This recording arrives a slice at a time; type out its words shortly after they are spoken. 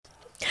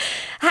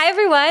Hi,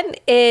 everyone.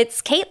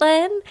 It's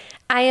Caitlin.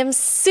 I am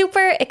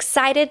super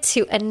excited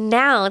to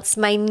announce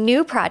my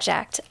new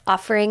project,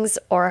 Offerings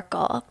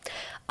Oracle.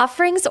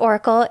 Offerings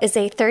Oracle is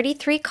a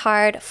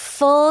 33-card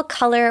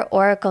full-color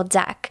oracle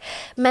deck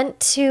meant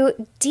to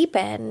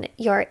deepen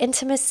your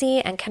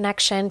intimacy and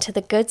connection to the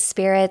good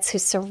spirits who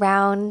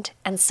surround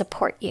and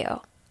support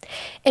you.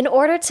 In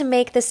order to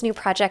make this new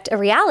project a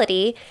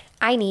reality,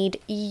 I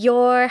need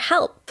your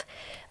help.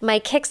 My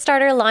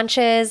Kickstarter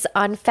launches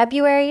on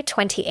February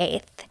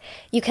 28th.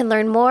 You can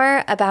learn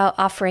more about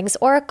Offerings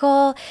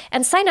Oracle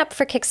and sign up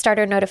for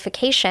Kickstarter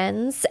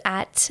notifications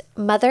at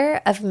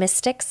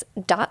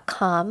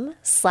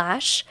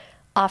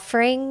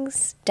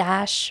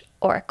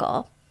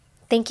motherofmystics.com/offerings-oracle.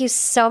 Thank you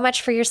so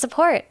much for your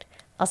support.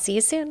 I'll see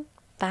you soon.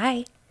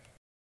 Bye.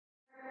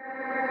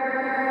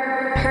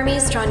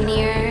 Hermes, draw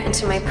near, and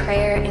to my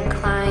prayer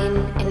incline,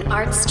 in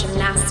arts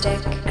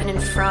gymnastic and in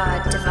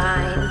fraud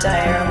divine.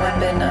 Dire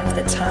weapon of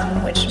the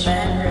tongue which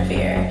men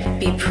revere,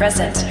 be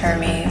present,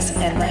 Hermes,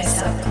 and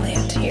thyself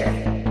land here.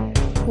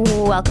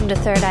 Welcome to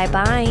Third Eye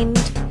Bind,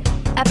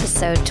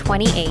 episode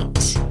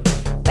 28,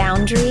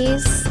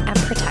 Boundaries and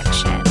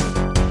Protection.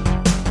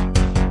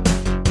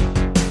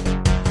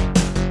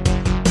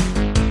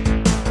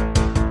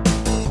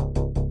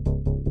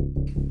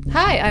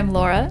 Hi, I'm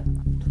Laura.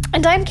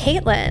 And I'm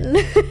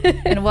Caitlin.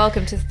 And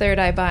welcome to Third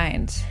Eye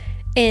Bind.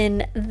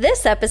 In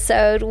this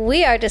episode,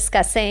 we are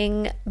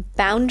discussing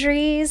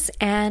boundaries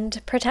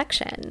and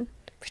protection.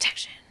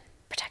 Protection.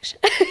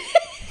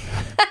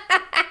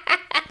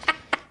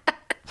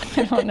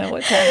 I don't know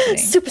what's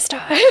happening.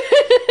 Superstar.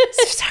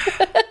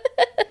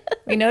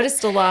 We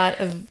noticed a lot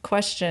of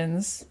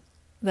questions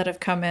that have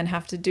come in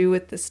have to do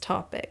with this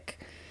topic.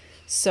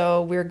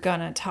 So we're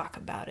gonna talk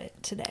about it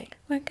today.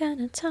 We're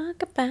gonna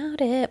talk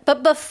about it.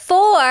 But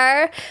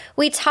before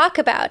we talk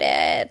about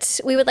it,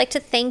 we would like to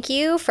thank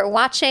you for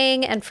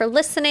watching and for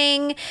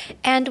listening.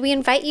 And we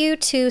invite you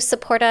to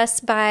support us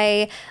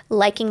by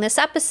liking this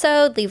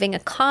episode, leaving a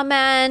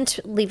comment,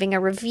 leaving a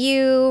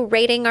review,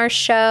 rating our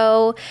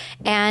show,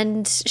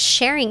 and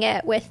sharing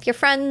it with your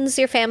friends,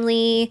 your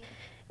family,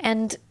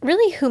 and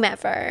really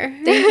whomever.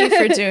 Thank you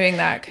for doing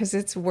that because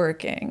it's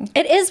working.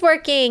 It is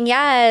working,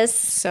 yes.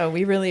 So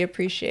we really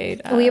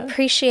appreciate We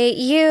appreciate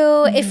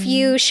you. If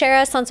you share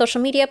us on social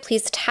media,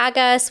 please tag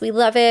us. We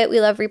love it. We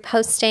love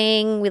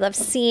reposting. We love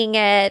seeing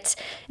it.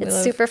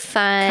 It's super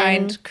fun.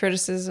 Kind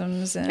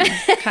criticisms and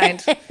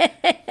kind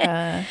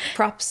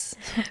props.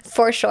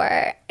 For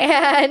sure.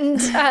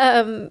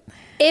 And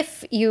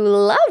if you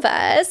love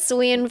us,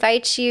 we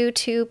invite you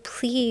to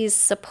please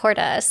support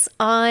us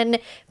on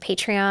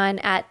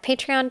Patreon at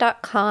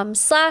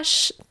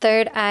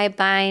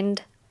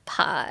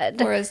patreon.com/thirdeyebindpod.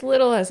 For as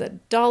little as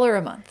 $1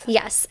 a month.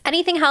 Yes.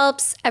 Anything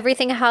helps.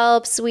 Everything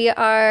helps. We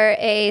are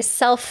a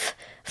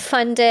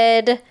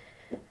self-funded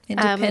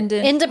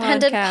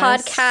independent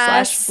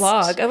podcast /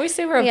 blog. I always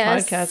say we're a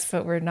podcast,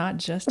 but we're not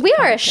just We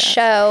are a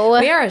show.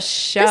 We are a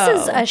show. This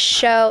is a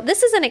show.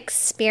 This is an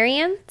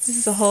experience. This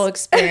is a whole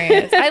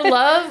experience.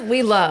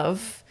 We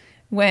love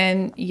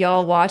when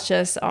y'all watch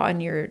us on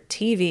your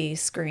TV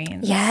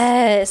screens.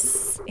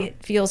 Yes.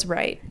 It feels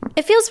right.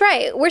 It feels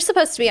right. We're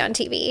supposed to be on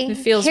TV. It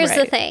feels Here's right.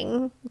 the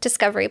thing.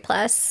 Discovery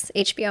Plus,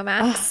 HBO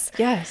Max.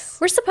 Yes.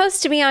 We're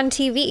supposed to be on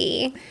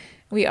TV.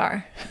 We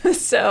are.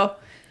 So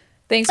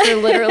thanks for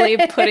literally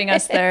putting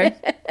us there.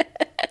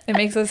 It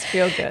makes us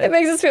feel good. It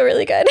makes us feel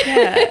really good.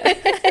 Yeah.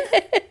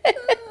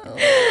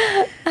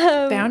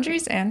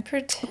 Boundaries and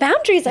protection.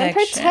 Boundaries and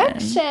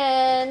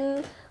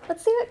protection.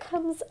 Let's see what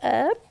comes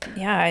up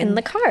in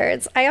the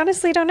cards. I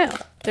honestly don't know.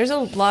 There's a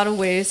lot of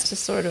ways to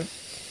sort of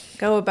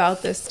go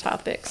about this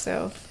topic.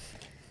 So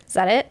is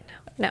that it?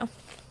 No.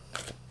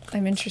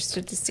 I'm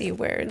interested to see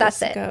where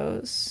this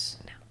goes.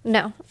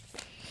 No.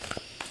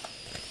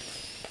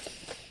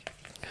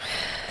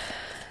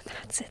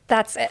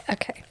 That's it.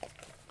 Okay.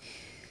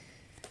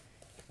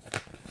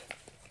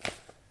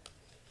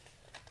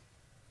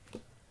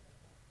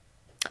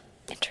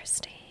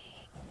 Interesting.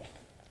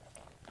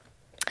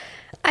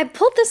 I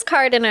pulled this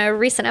card in a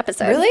recent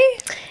episode. Really?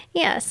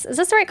 Yes. Is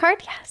this the right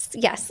card? Yes.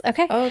 Yes.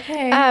 Okay.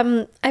 Okay.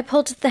 I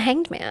pulled the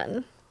Hanged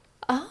Man.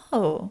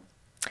 Oh.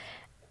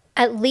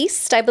 At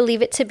least I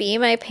believe it to be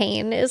my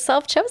pain is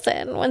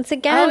self-chosen. Once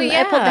again,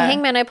 I pulled the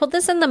Hanged Man. I pulled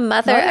this in the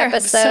Mother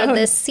episode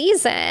this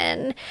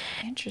season.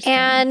 Interesting.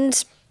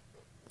 And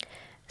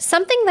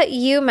something that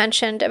you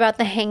mentioned about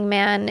the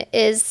Hangman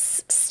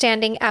is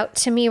standing out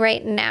to me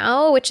right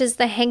now, which is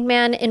the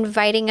Hangman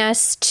inviting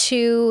us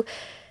to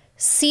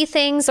see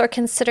things or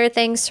consider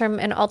things from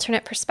an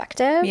alternate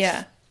perspective.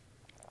 Yeah.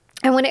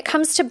 And when it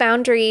comes to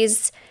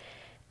boundaries,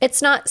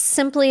 it's not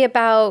simply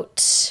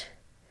about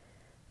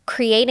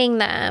creating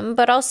them,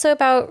 but also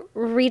about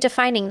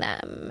redefining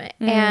them.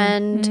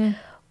 And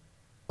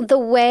the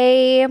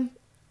way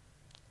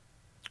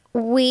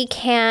we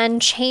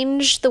can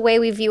change the way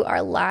we view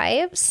our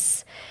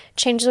lives,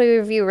 change the way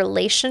we view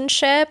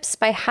relationships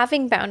by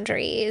having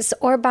boundaries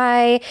or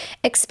by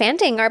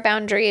expanding our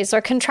boundaries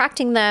or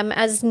contracting them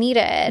as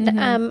needed.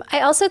 I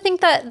also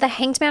think that the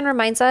Hanged Man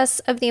reminds us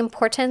of the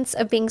importance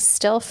of being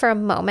still for a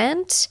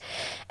moment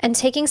and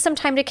taking some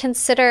time to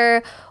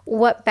consider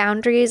what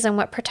boundaries and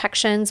what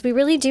protections we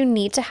really do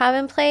need to have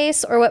in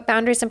place, or what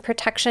boundaries and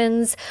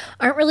protections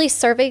aren't really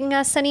serving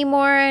us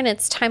anymore. And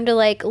it's time to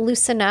like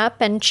loosen up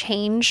and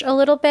change a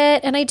little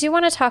bit. And I do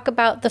want to talk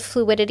about the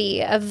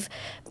fluidity of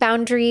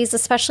boundaries,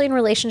 especially in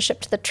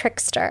relationship to the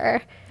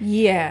trickster.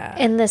 Yeah.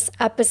 In this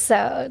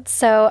episode.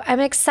 So I'm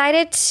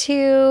excited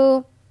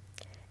to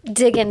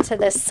dig into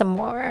this some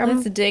more.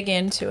 Let's dig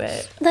into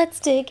it.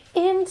 Let's dig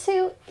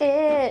into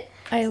it.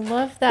 I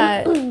love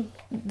that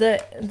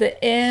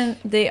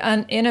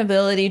the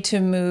inability to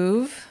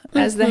move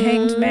as the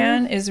Hanged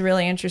Man is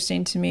really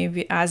interesting to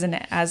me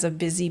as a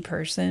busy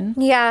person.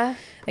 Yeah.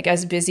 Like,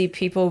 as busy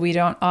people, we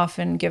don't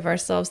often give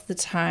ourselves the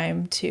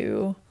time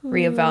to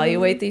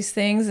reevaluate these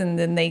things, and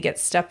then they get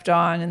stepped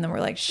on, and then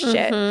we're like,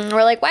 shit.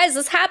 We're like, why is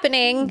this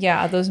happening?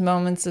 Yeah, those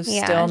moments of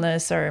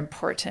stillness are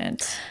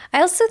important.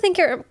 I also think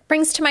it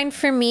brings to mind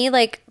for me,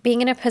 like,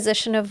 being in a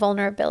position of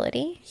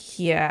vulnerability.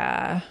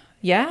 Yeah.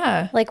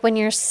 Yeah. Like, when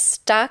you're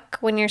stuck,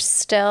 when you're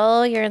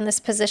still, you're in this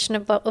position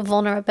of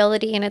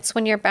vulnerability, and it's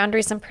when your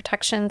boundaries and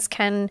protections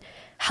can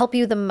help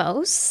you the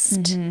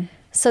most.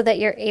 So that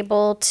you're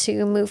able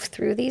to move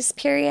through these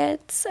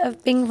periods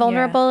of being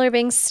vulnerable or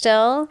being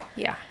still.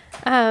 Yeah.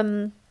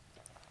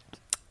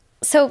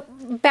 So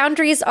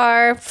boundaries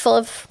are full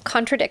of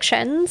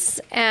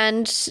contradictions,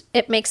 and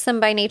it makes them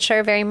by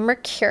nature very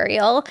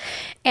mercurial.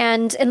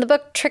 And in the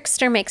book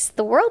Trickster Makes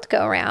the World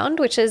Go Round,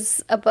 which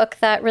is a book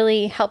that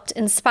really helped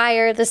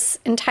inspire this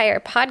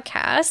entire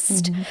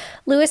podcast,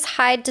 Lewis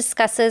Hyde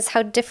discusses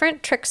how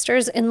different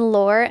tricksters in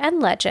lore and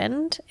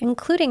legend,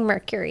 including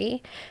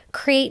Mercury,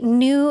 create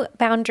new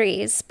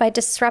boundaries by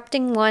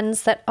disrupting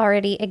ones that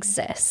already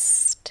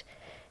exist.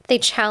 They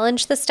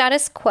challenge the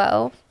status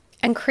quo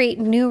and create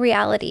new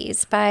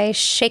realities by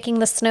shaking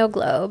the snow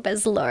globe,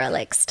 as Laura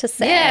likes to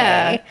say.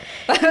 Yeah.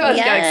 I got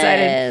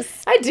excited.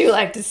 I do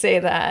like to say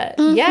that.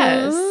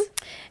 Yes.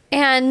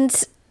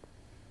 And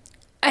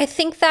I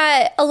think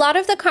that a lot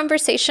of the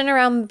conversation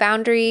around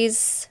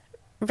boundaries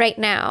right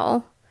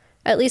now,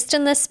 at least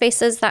in the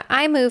spaces that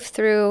I move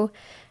through,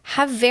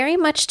 have very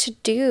much to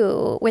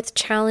do with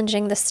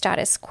challenging the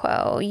status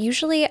quo,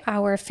 usually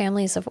our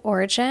families of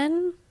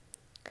origin,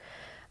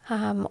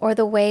 or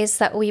the ways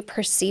that we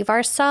perceive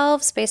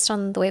ourselves based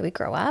on the way we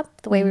grow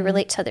up, the way we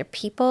relate to other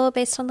people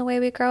based on the way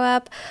we grow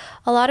up.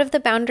 A lot of the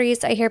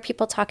boundaries I hear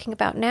people talking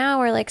about now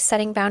are like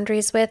setting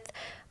boundaries with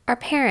our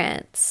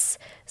parents,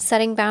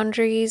 setting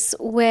boundaries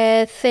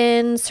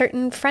within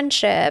certain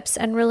friendships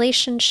and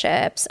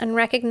relationships, and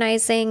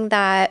recognizing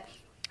that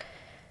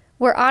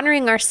we're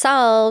honoring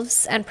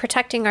ourselves and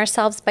protecting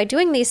ourselves by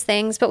doing these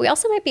things, but we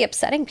also might be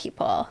upsetting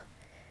people.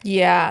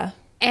 Yeah.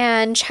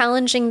 And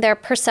challenging their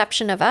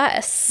perception of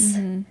us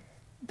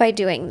by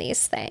doing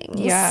these things.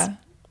 Yeah.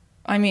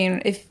 I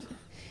mean,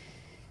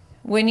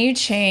 when you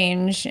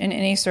change in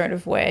any sort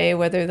of way,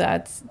 whether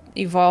that's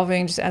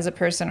evolving just as a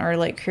person or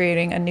like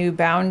creating a new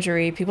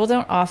boundary, people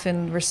don't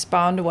often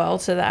respond well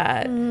to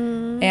that.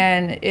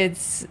 And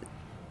it's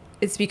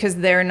because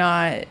they're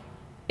not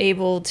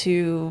able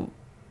to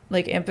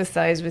like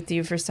empathize with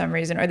you for some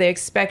reason, or they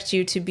expect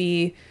you to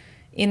be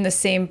in the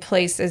same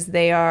place as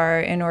they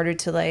are in order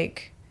to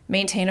like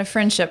maintain a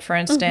friendship, for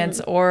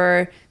instance,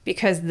 or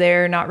because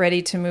they're not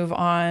ready to move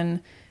on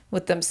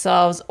with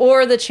themselves,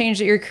 or the change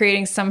that you're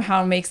creating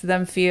somehow makes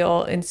them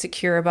feel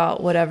insecure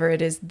about whatever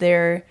it is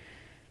they're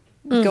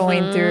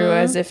going through,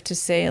 as if to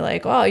say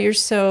like, oh, you're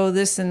so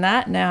this and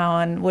that now,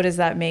 and what does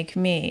that make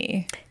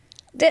me?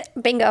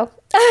 Bingo.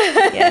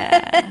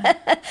 Yeah.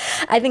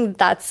 I think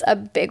that's a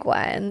big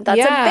one.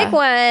 That's a big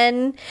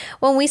one.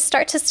 When we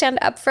start to stand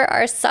up for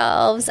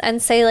ourselves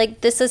and say,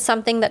 like, this is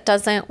something that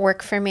doesn't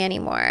work for me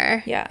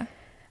anymore. Yeah.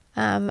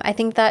 I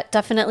think that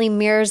definitely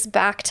mirrors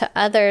back to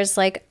others,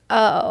 like,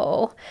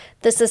 oh,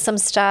 this is some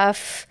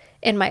stuff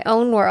in my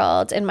own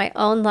world, in my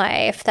own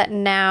life, that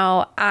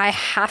now I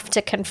have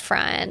to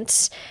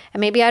confront.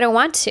 And maybe I don't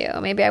want to.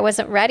 Maybe I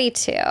wasn't ready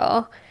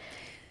to.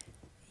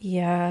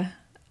 Yeah.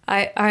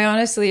 I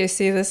honestly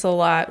see this a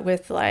lot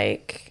with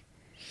like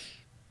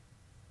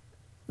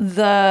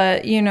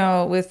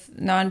with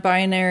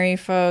non-binary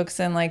folks,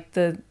 and like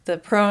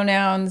the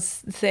pronouns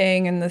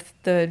thing, and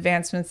the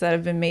advancements that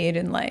have been made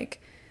in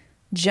like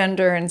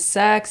gender and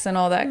sex and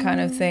all that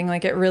kind of thing.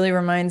 Like, it really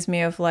reminds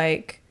me of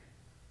like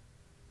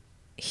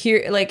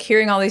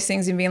hearing all these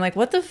things and being like,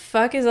 what the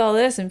fuck is all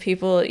this? And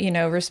people,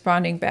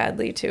 responding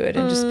badly to it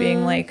and just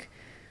being like,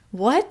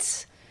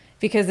 what?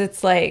 Because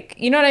it's like,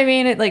 you know what I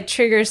mean? It like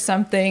triggers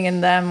something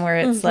in them where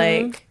it's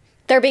like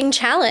they're being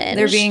challenged.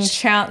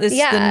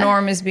 The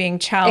norm is being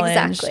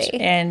challenged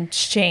and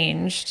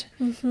changed.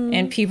 Mm-hmm.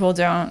 And people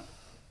don't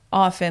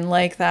often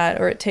like that,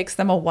 or it takes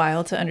them a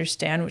while to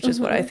understand, which is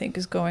what I think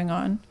is going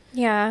on.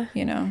 Yeah.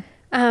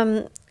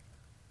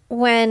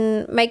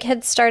 When my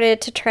kids started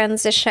to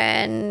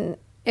transition,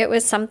 it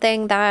was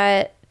something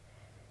that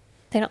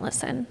They don't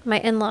listen. My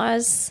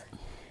in-laws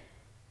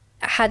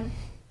had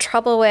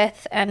trouble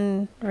with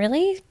and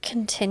really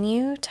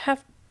continue to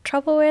have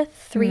trouble with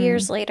 3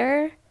 years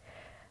later.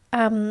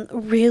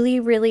 Really,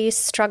 really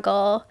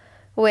struggle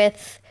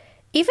with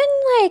even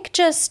like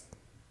just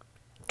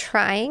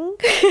trying.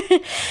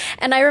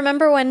 And I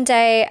remember one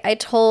day I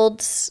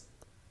told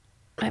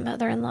my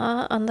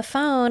mother-in-law on the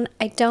phone,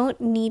 I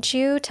don't need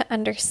you to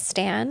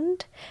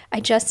understand. I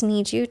just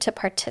need you to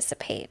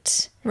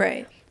participate.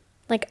 Right.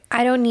 Like,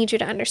 I don't need you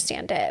to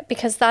understand it,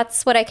 because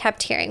that's what I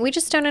kept hearing. We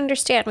just don't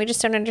understand. We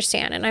just don't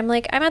understand. And I'm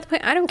like, I'm at the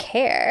point, I don't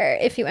care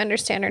if you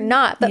understand or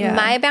not. But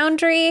my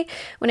boundary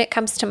when it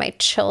comes to my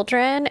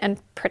children and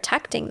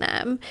protecting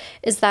them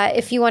is that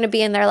if you want to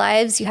be in their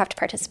lives, you have to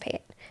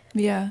participate.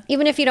 Yeah.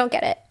 Even if you don't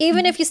get it.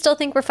 Even if you still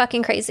think we're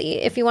fucking crazy.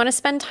 If you want to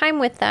spend time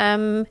with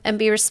them and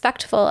be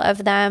respectful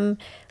of them,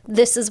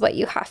 this is what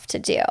you have to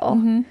do.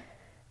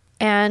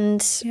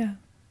 And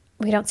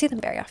we don't see them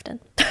very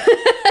often.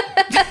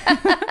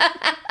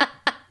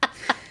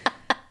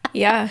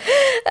 Yeah.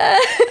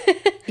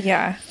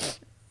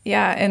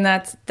 And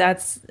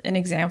that's an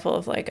example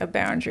of like a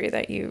boundary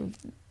that you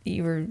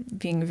were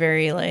being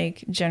very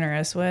like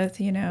generous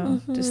with, you know,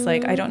 just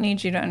like, I don't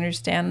need you to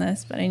understand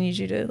this, but I need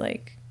you to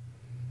like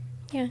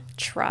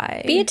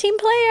try. Be a team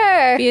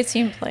player.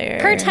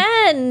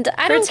 Pretend.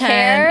 I don't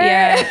care.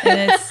 Yeah.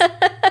 And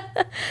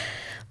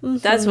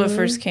it's that's what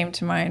first came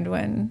to mind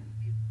when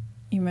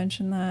you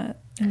mentioned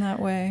that in that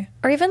way.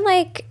 Or even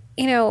like,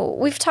 you know,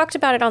 we've talked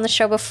about it on the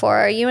show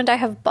before. You and I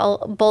have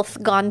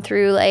both gone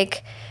through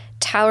like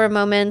tower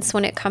moments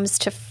when it comes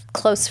to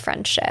close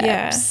friendships.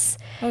 Yeah.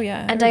 Oh,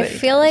 yeah. And I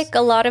feel like a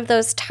lot of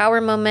those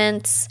tower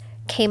moments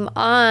came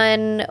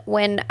on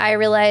when I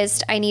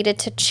realized I needed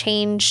to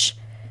change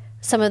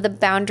some of the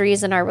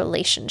boundaries in our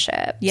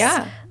relationships.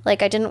 Yeah.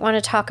 Like, I didn't want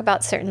to talk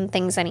about certain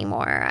things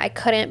anymore. I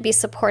couldn't be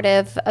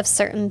supportive of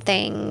certain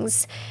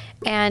things.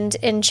 And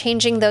in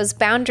changing those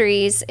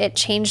boundaries, it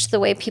changed the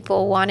way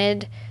people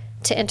wanted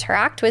to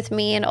interact with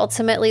me, and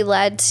ultimately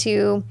led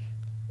to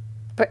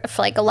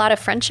like a lot of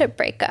friendship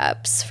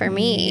breakups for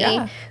me,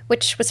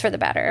 which was for the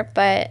better.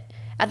 But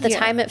at the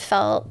time it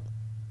felt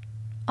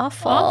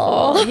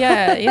awful.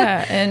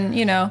 Yeah. And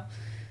you know,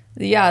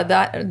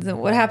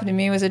 what happened to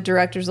me was a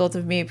direct result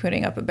of me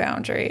putting up a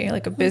boundary,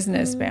 like a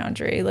business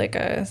boundary, like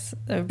a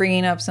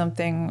bringing up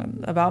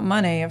something about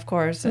money, of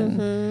course.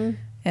 And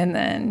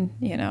then,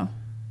 you know,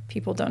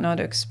 people don't know how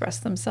to express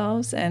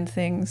themselves, and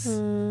things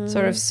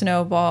sort of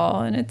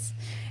snowball, and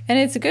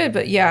it's good.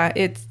 But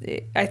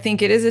I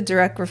think it is a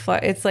direct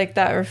it's like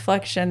that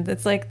reflection.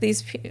 It's like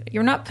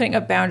you're not putting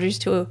up boundaries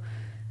to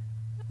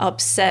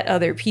upset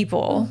other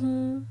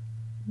people.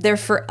 They're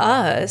for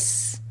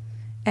us.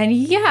 And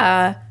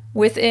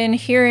within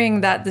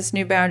hearing that this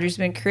new boundary's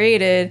been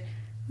created,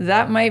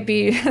 that might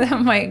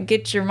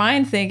get your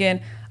mind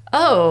thinking,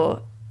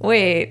 oh,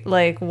 wait,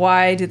 like,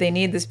 why do they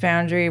need this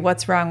boundary?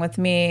 What's wrong with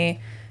me?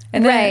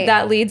 And then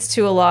that leads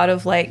to a lot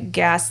of like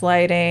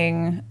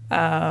gaslighting,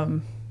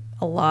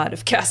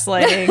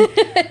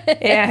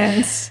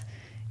 and,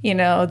 you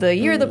know,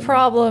 you're the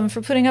problem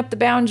for putting up the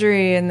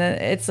boundary. And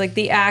it's like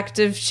the act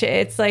of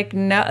it's like,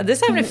 no,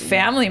 this happened to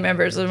family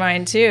members of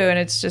mine too. And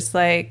it's just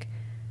like,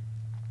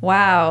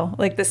 wow,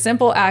 like the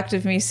simple act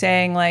of me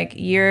saying like,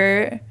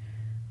 you're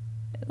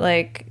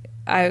like,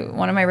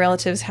 one of my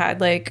relatives had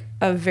like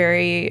a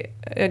very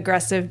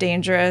aggressive,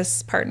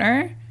 dangerous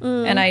partner,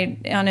 and I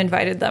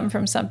uninvited them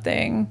from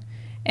something,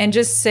 and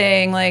just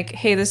saying like,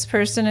 hey, this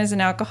person is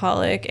an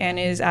alcoholic and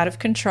is out of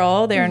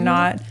control. They're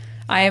not,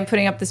 I am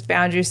putting up this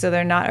boundary so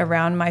they're not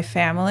around my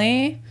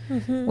family,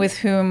 with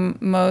whom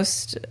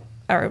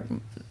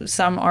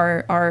some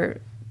are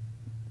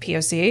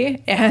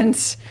POC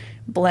and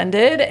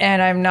blended,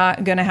 and I'm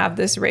not going to have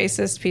this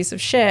racist piece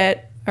of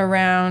shit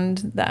around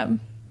them.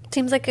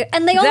 Seems like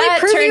and they only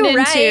prove you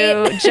right.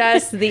 Into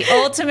just the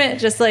ultimate,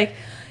 just like,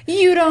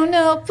 you don't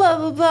know, blah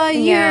blah blah.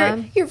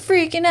 You're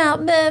freaking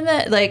out, blah,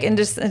 blah. Like, and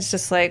it's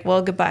just like,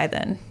 well, goodbye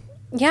then.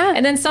 Yeah.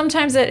 And then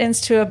sometimes that ends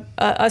to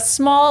a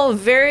small,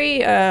 very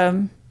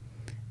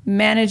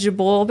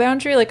manageable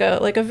boundary, like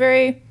a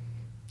very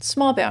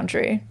small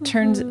boundary.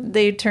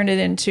 They turned it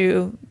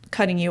into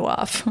cutting you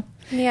off.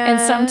 Yeah.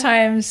 And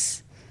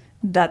sometimes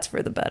that's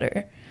for the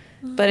better.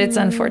 But it's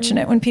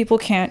unfortunate when people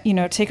can't, you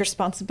know, take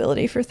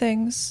responsibility for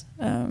things.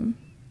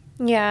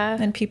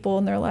 And people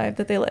in their life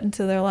that they let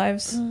into their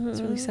lives.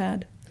 It's really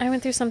sad. I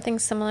went through something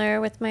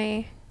similar with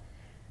my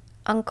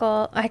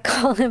uncle. I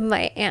call him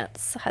my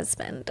aunt's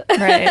husband.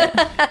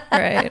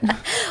 Right.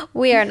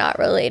 We are not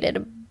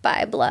related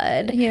by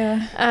blood.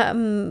 Yeah.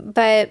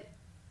 But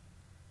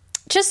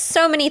just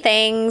so many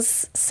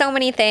things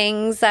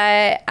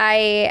that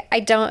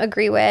I don't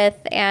agree with.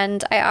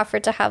 And I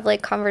offered to have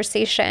like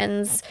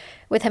conversations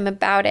with him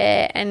about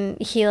it, and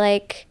he,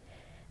 like,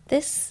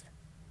 this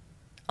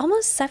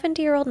almost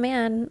 70-year-old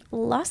man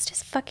lost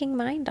his fucking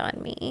mind on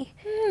me.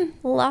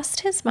 Lost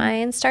his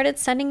mind, started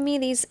sending me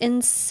these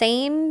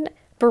insane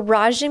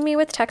barraging me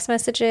with text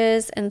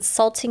messages,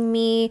 insulting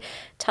me,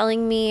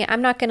 telling me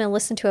I'm not going to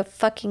listen to a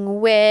fucking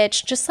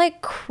witch, just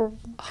like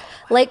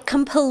like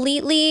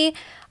completely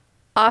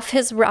off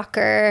his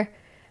rocker,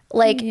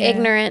 like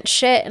ignorant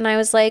shit. And I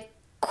was like,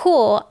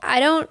 cool, I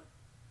don't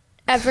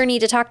ever need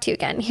to talk to you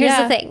again. Here's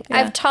the thing.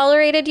 I've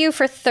tolerated you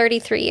for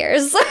 33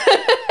 years.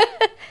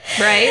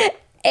 Right.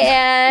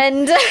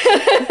 And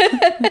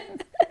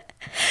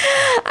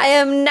I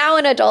am now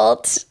an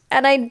adult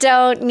and I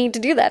don't need to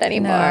do that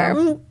anymore.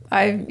 No.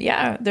 I don't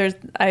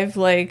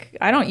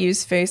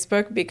use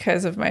Facebook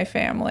because of my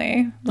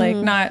family. Like,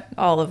 not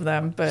all of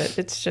them, but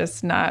it's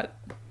just not.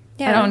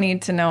 I don't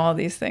need to know all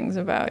these things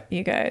about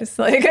you guys.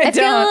 Like, I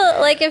feel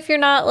don't. like if you're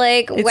not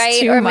like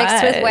white or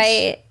mixed with much.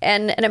 white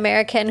and an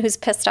American who's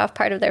pissed off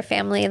part of their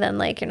family, then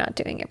like you're not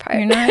doing your part.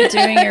 You're not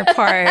doing your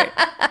part.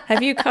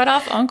 Have you cut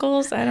off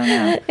uncles? I don't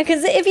know.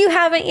 Because if you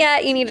haven't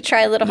yet, you need to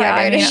try a little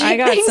harder. I mean, to I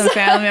got things some up.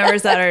 family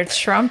members that are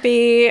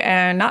Trumpy,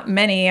 and not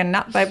many, and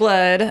not by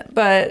blood,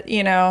 but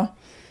you know,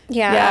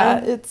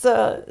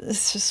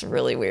 it's just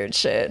really weird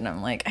shit, and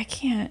I'm like, I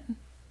can't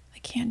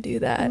do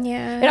that.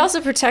 Yeah. It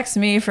also protects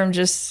me from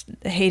just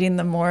hating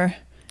them more.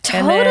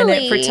 Totally. And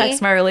then it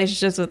protects my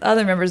relationships with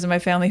other members of my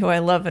family who I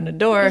love and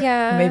adore.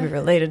 Yeah. Maybe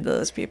related to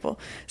those people.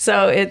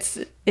 So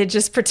it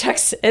just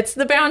protects. It's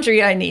the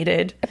boundary I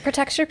needed. It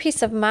protects your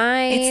peace of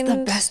mind. It's the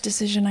best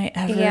decision I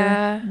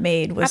ever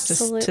made. Was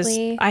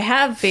absolutely. I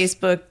have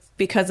Facebook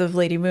because of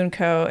Lady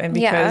Moonco and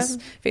because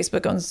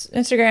Facebook owns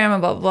Instagram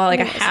and blah, blah, blah.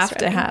 Like, I have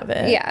to have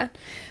it. Yeah.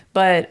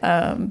 But,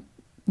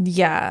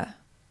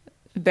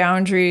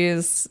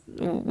 boundaries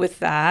with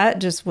that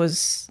just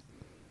was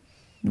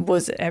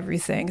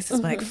everything. It's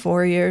like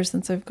 4 years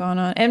since I've gone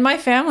on. And my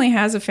family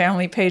has a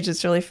family page.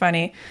 It's really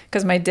funny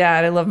because my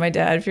dad, I love my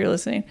dad if you're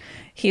listening,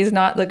 he's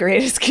not the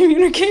greatest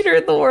communicator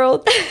in the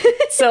world.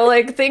 So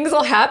like things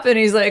will happen.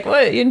 He's like,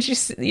 what? Didn't you,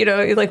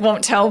 he like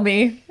won't tell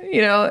me,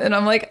 and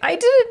I'm like, I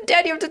didn't,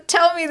 Dad, you have to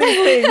tell me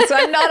these things. So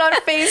I'm not on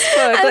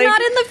Facebook. I'm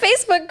not in the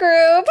Facebook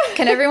group.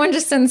 Can everyone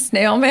just send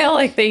snail mail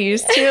like they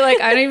used to? Like,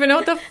 I don't even know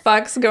what the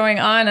fuck's going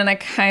on. And I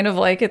kind of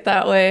like it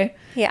that way.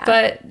 Yeah.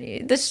 But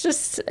this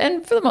just,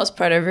 and for the most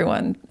part,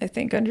 everyone I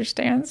think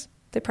understands.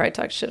 They probably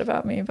talk shit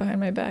about me behind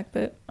my back,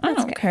 but I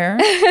don't care.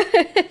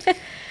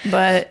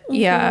 But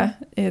yeah,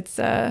 it's,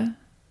 but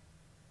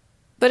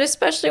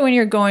especially when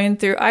you're going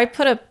through, I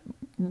put up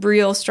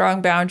real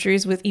strong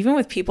boundaries even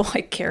with people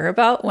I care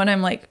about when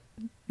I'm like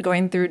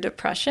going through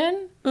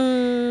depression.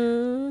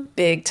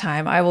 Big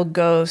time. I will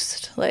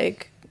ghost, I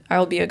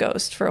will be a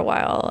ghost for a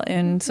while.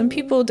 And some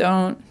people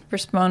don't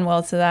respond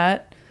well to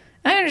that.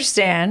 I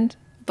understand,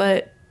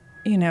 but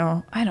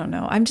I don't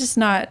know.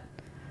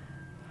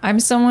 I'm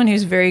someone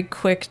who's very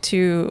quick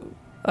to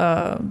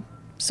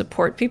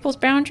support people's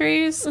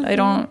boundaries. I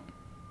don't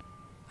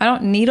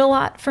need a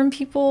lot from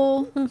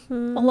people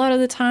a lot of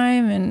the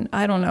time. And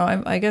I don't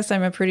know. I guess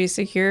I'm a pretty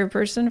secure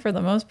person for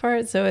the most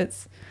part. So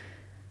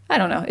I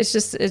don't know. It's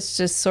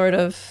just sort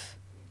of,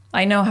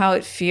 I know how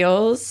it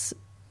feels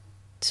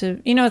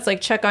to, it's like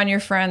check on your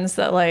friends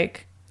that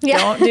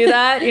don't do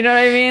that. You know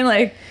what I mean?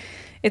 Like,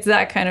 it's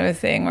that kind of a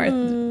thing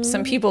where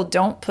some people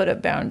don't put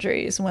up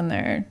boundaries when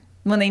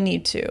they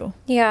need to.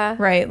 Yeah.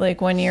 Right. Like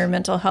when your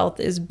mental health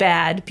is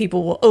bad,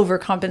 people will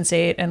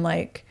overcompensate and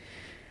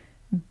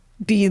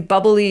be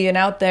bubbly and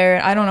out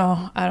there. I don't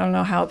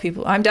know how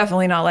people, I'm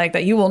definitely not like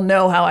that. You will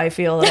know how I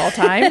feel at all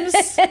times.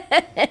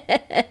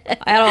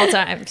 At all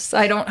times.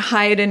 I don't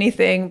hide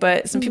anything,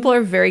 but some people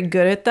are very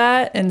good at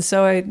that. And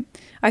so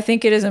I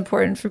think it is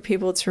important for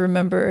people to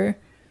remember,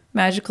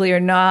 magically or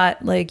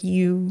not,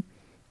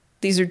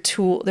 these are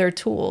they're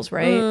tools,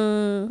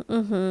 right?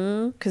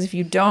 Because if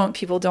you don't,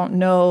 people don't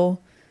know.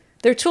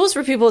 They're tools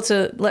for people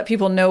to let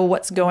people know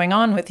what's going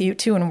on with you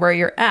too and where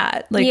you're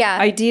at.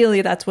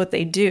 Ideally, that's what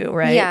they do,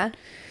 right? Yeah.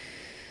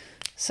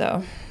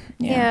 So,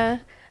 yeah.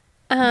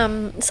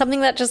 Something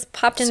that just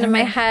popped into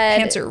my head.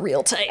 Pants are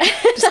real tight.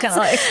 Just kind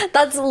of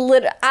That's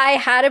I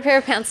had a pair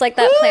of pants like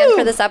that planned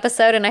for this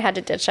episode, and I had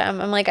to ditch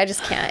them. I'm like, I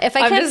just can't. If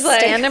I can't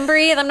stand and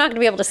breathe, I'm not going to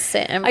be able to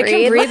sit and breathe. I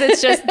can breathe.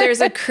 It's just there's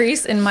a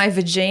crease in my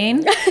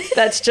vagina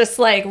that's just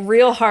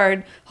real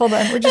hard. Hold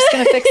on, we're just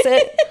going to fix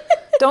it.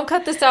 Don't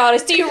cut this out. I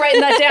see you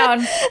writing that down.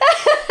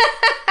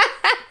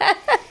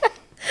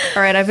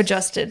 All right, I've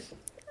adjusted.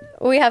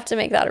 We have to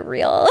make that a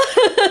reel.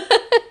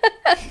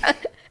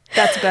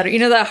 That's better. You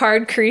know that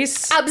hard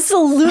crease?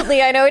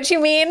 Absolutely. I know what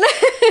you mean.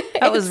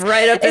 That was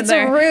right up in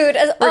there. It's rude.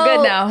 We're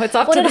good now. It's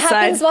off to the side. When it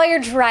happens while you're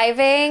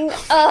driving.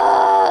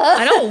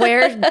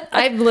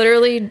 I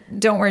literally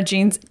don't wear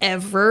jeans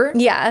ever.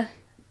 Yeah.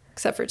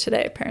 Except for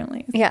today,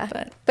 apparently. Yeah.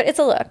 But it's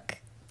a look.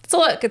 It's a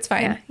look. It's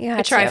fine. Yeah,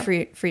 I try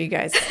for you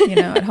guys,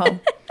 at home.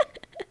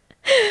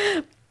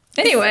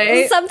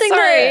 Anyway, something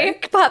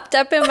that popped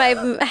up in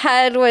my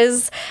head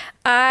was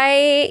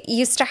I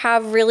used to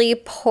have really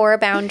poor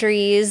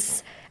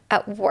boundaries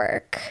at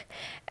work.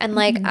 And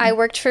I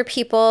worked for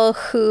people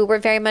who were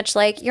very much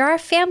like, you're our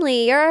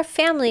family, you're our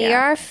family, you're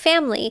our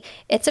family.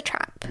 It's a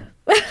trap.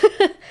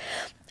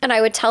 and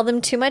I would tell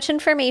them too much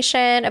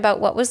information about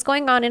what was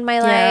going on in my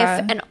Yeah.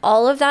 life, and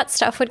all of that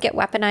stuff would get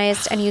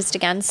weaponized and used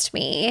against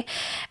me.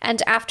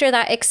 And after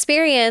that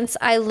experience,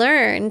 I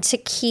learned to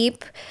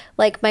keep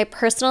like my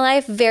personal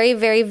life very,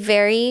 very,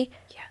 very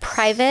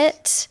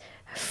private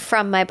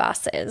from my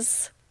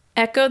bosses.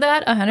 Echo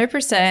that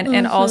 100%,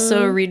 and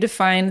also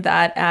redefine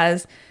that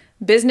as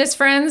business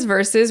friends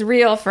versus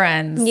real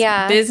friends.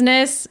 Yeah.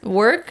 Business,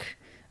 work.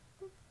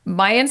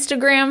 My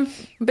Instagram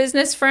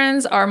business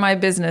friends are my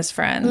business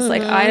friends.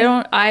 Like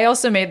I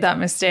also made that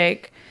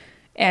mistake,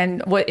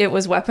 and it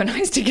was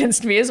weaponized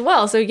against me as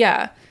well. So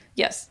yes.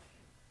 Yeah.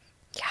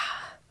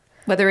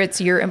 Whether it's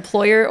your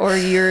employer or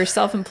you're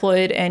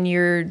self-employed and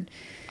you're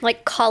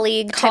Like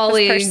colleague type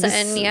colleagues, of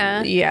person.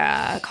 Yeah.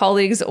 Yeah,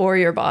 colleagues or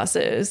your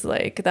bosses.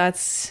 Like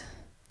that's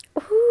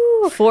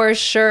for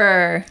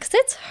sure. Because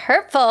it's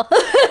hurtful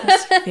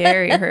It's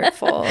very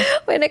hurtful.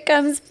 when it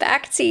comes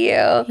back to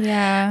you.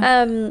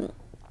 Yeah.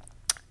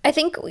 I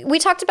think we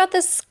talked about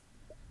this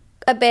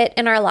a bit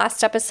in our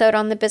last episode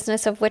on the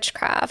business of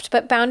witchcraft,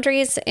 but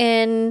boundaries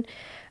in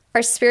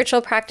our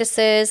spiritual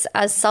practices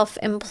as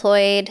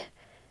self-employed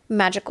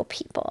magical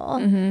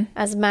people,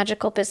 as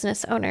magical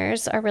business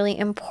owners, are really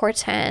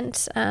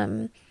important.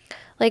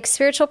 Like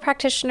spiritual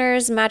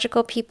practitioners,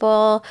 magical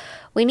people,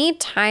 we need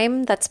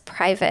time that's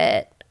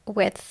private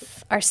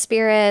with our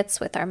spirits,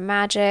 with our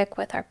magic,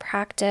 with our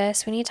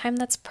practice. We need time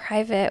that's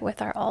private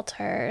with our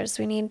altars.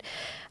 We need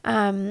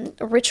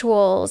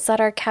rituals that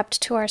are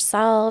kept to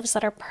ourselves,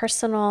 that are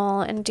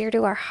personal and dear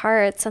to our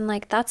hearts. And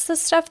like, that's the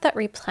stuff that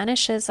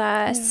replenishes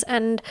us.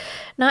 And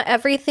not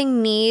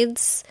everything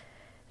needs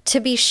to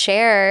be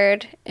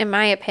shared, in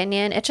my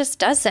opinion. It just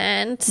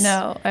doesn't.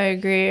 No, I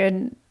agree.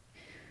 And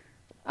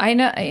I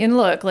know, and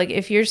look, like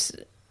if you're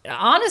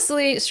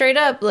honestly straight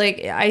up,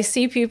 like I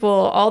see people,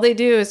 all they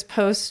do is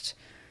post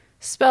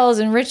spells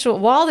and ritual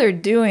while they're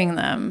doing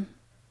them.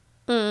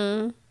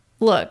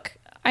 Look,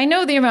 I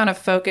know the amount of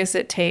focus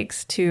it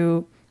takes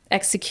to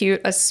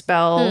execute a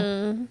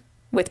spell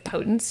with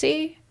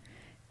potency.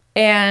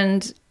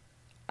 And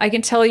I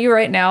can tell you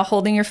right now,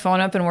 holding your phone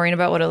up and worrying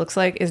about what it looks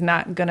like is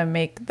not going to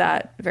make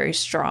that very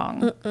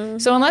strong.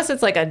 So unless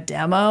it's like a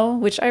demo,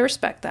 which I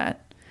respect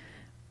that.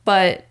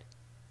 But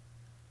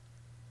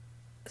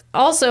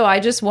also, I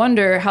just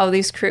wonder how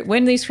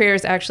when these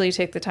creators actually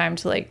take the time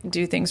to like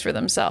do things for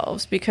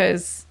themselves,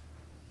 because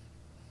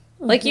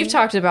like you've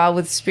talked about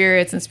with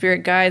spirits and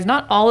spirit guides,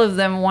 not all of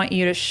them want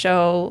you to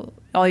show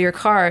all your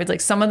cards.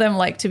 Like some of them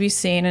like to be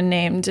seen and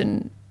named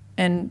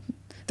and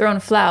thrown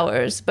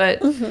flowers,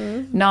 but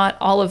not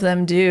all of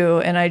them do.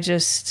 And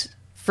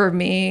for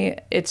me,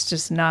 it's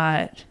just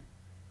not,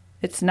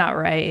 it's not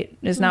right.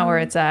 It's not where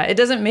it's at. It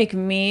doesn't make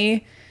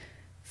me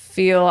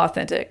feel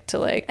authentic to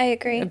like, I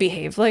agree,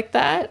 behave like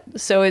that.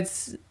 So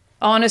it's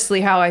honestly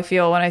how I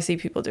feel when I see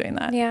people doing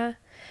that. Yeah.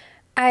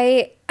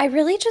 I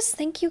really just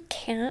think you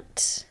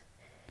can't,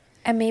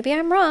 and maybe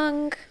I'm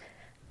wrong.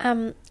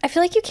 I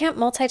feel like you can't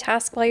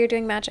multitask while you're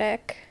doing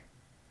magic.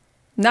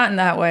 Not in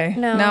that way.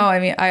 No. I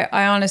mean,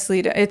 I honestly,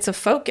 it's a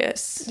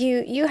focus.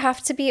 You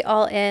have to be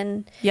all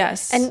in.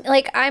 Yes. And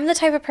like, I'm the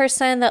type of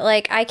person that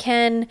like, I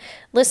can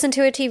listen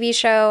to a TV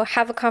show,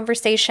 have a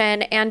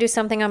conversation, and do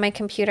something on my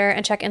computer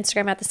and check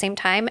Instagram at the same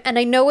time. And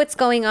I know what's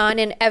going on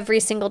in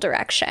every single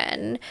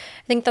direction.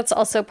 I think that's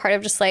also part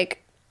of just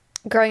like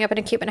growing up in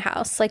a Cuban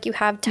house. Like you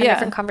have 10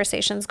 different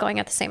conversations going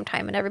at the same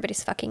time and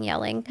everybody's fucking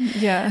yelling.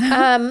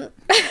 Yeah.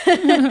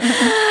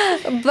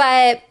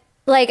 But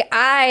like,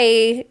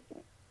 I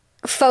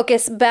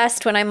focus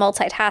best when I'm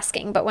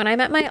multitasking. But when I'm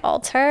at my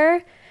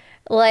altar,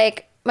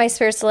 like my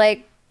spirit's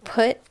like,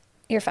 put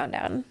your phone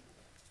down.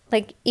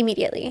 Like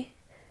immediately.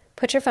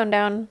 Put your phone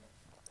down.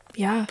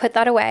 Yeah. Put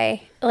that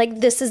away. Like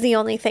this is the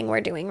only thing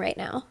we're doing right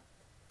now.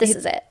 This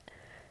is it.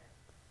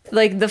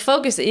 Like the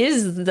focus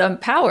is the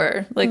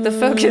power. Like the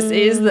focus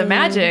is the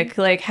magic.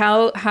 Like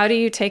how do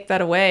you take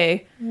that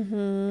away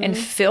and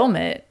film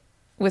it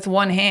with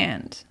one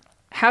hand?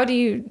 How?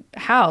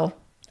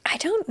 I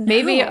don't know.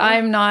 Maybe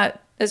I'm not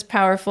as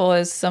powerful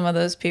as some of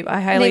those people. I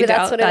highly Maybe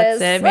doubt that's it. what it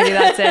is. Maybe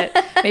that's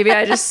it. Maybe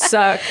I just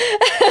suck.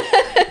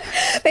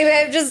 Maybe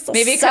I've just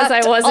Maybe because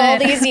I sucked wasn't all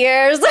these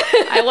years.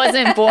 I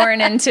wasn't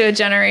born into a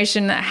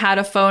generation that had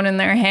a phone in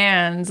their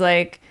hands.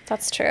 Like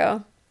That's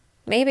true.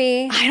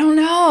 Maybe. I don't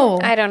know.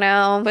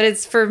 But But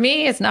it's for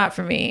me, it's not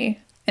for me.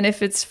 And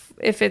if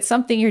it's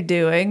something you're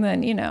doing,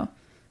 then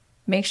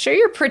make sure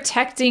you're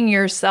protecting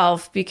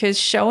yourself, because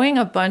showing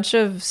a bunch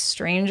of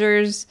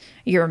strangers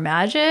your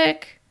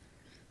magic,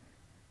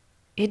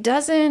 it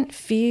doesn't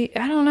feel,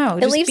 I don't know.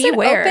 it Just leaves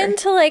beware. it open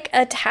to like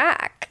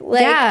attack.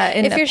 Like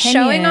an if you're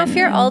showing off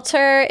your opinion.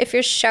 altar, if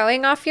you're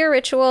showing off your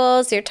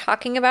rituals, you're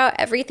talking about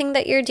everything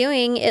that you're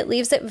doing, it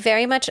leaves it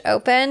very much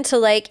open to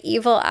like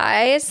evil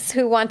eyes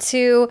who want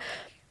to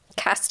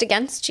cast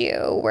against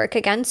you, work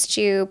against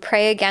you,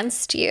 pray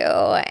against you.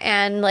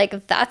 And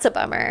like, that's a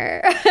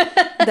bummer.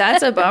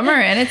 That's a bummer,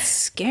 and it's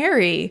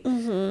scary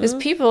because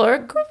people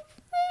are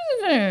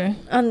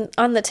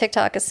on the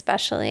TikTok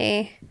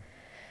especially.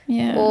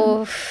 yeah.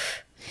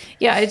 Oof.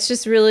 Yeah, it's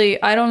just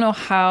really, I don't know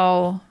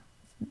how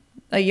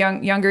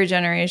younger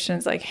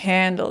generations like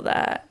handle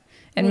that.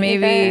 And Me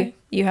maybe either.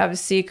 you have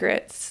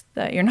secrets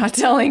that you're not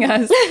telling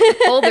us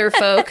older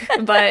folk,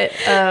 but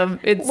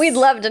We'd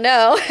love to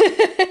know.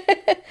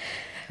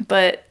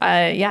 But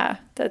yeah,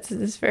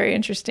 it's very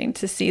interesting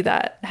to see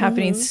that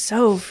happening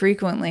so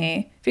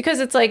frequently, because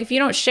it's like, if you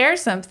don't share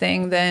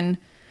something, then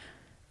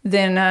it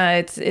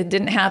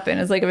didn't happen.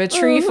 It's like if a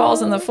tree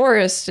falls in the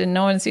forest and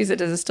no one sees it,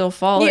 does it still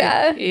fall?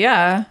 Yeah.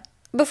 Yeah.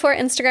 Before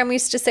Instagram, we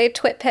used to say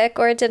twit pic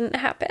or it didn't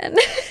happen.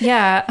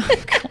 Yeah.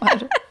 Oh,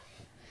 God.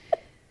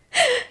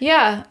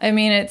 Yeah. I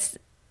mean, it's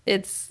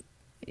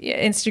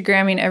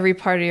Instagramming every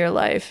part of your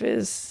life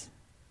is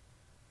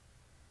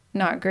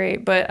not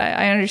great, but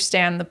I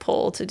understand the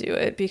pull to do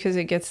it because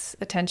it gets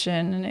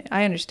attention, and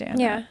I understand.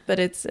 Yeah. That. But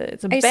it's a I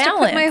used to put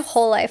balance. my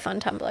whole life on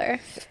Tumblr.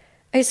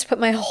 I used to put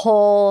my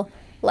whole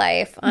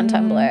life on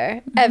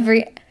Tumblr.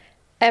 Everything.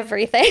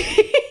 Everything.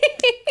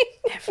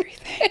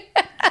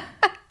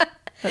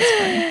 That's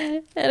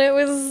funny. And it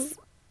was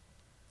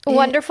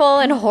wonderful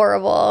and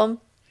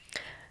horrible.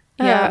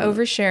 Yeah,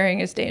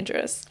 oversharing is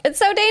dangerous. It's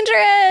so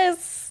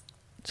dangerous.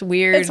 It's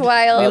weird. It's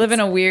wild. We live in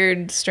a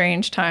weird,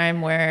 strange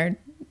time where,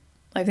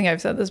 I think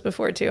I've said this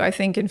before too, I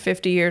think in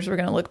 50 years we're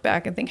going to look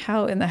back and think,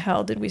 how in the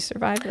hell did we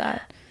survive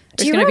that?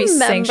 There's you going to be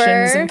remember-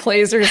 sanctions in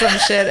place or some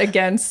shit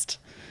against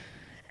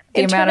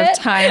the amount of Internet?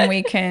 time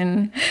we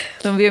can.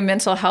 There'll be a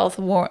mental health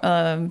war,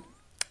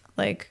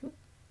 like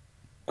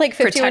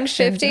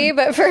 5150,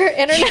 but for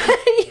internet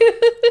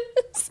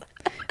use.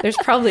 there's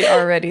probably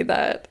already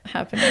that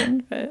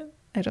happening, but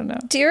I don't know.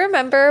 Do you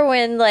remember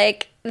when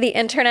like the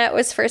internet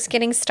was first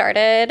getting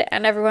started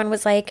and everyone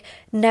was like,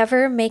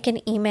 never make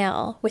an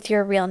email with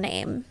your real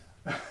name?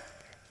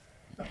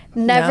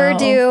 Never No.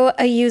 do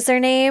a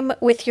username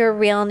with your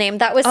real name.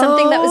 That was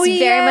something that was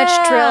very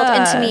much drilled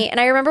into me. And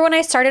I remember when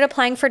I started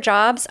applying for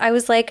jobs, I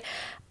was like,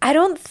 I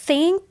don't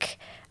think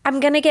I'm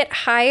going to get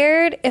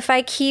hired if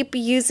I keep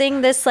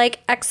using this like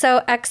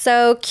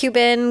XOXO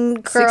Cuban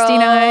girl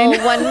 69.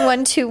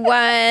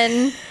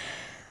 1121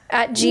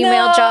 at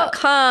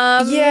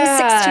gmail.com. Yeah.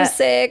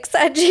 626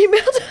 at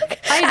gmail.com.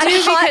 I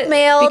do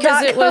hotmail.com.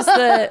 because it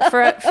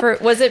was for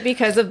was it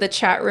because of the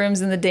chat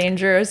rooms and the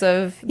dangers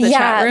of the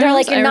chat rooms? They're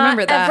like, you're I not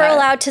remember that. ever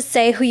allowed to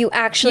say who you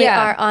actually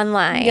are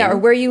online. Yeah, or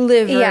where you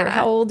live, or Yeah.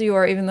 how old you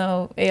are, even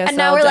though ASL And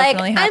now we're like,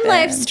 definitely I'm happened.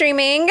 live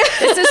streaming.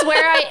 This is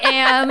where I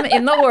am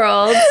in the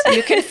world.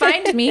 You can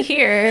find me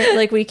here.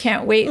 Like, we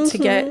can't wait to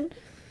get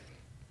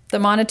the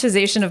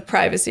monetization of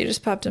privacy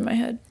just popped in my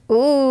head.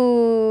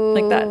 Ooh,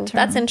 Like that term.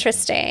 That's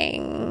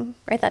interesting.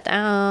 Write that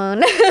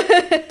down.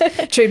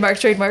 Trademark,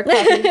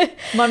 copy.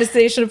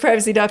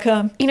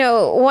 Monetizationofprivacy.com. You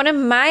know, one of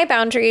my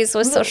boundaries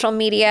with social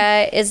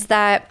media is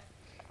that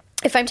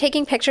if I'm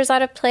taking pictures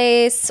out of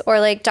place or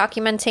like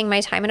documenting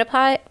my time in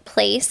a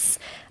place,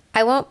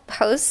 I won't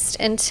post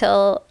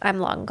until I'm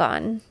long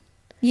gone.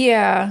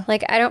 Yeah.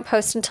 Like, I don't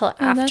post until Oh,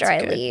 that's after I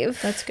good.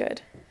 leave That's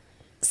good.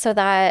 so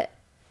that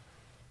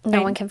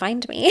no one can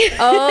find me.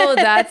 Oh,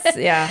 that's,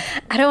 yeah.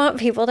 I don't want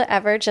people to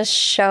ever just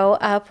show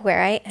up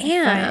where I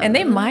am. And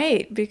they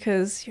might,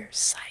 because you're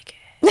psychic.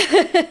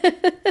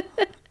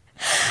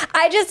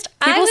 I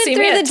People went see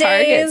through me the at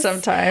Target days.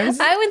 sometimes.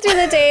 I went through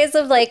the days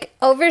of like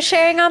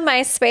oversharing on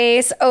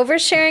MySpace,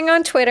 oversharing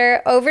on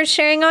Twitter,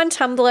 oversharing on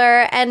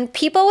Tumblr, and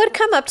people would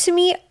come up to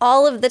me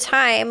all of the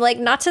time. Like,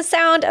 not to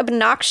sound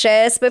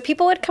obnoxious, but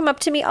people would come up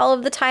to me all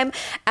of the time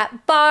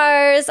at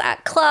bars,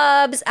 at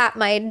clubs, at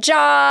my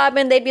job,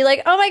 and they'd be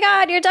like, "Oh my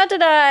God, you're da da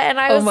da," and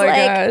I was my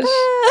like, gosh.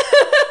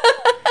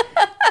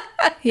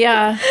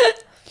 Yeah.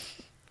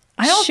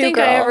 I don't "Shoe think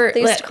girl." I ever.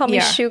 They used to call me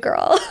yeah. Shoe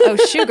Girl. Oh,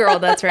 shoe girl.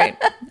 That's right.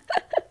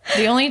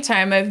 The only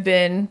time I've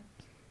been,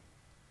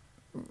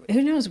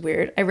 who knows,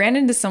 weird. I ran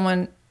into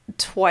someone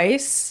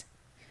twice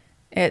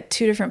at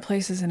 2 different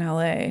places in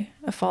LA,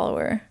 a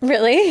follower.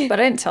 Really? But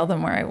I didn't tell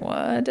them where I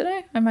was. Did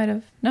I? I might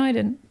have. No, I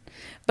didn't.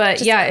 But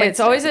Just yeah, a it's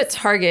always at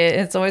Target.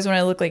 It's always when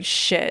I look like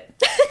shit.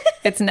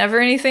 It's never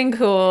anything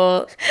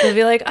cool. They'll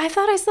be like, I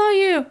thought I saw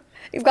you.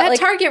 You've got At like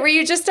Target. Were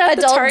you just at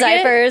the adult Target?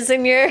 diapers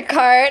in your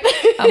cart.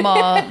 I'm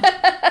all,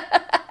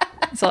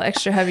 it's all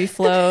extra heavy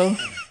flow.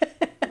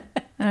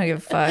 I don't give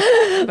a fuck.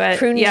 But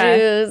Prune yeah,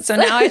 juice. so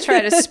now I try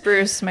to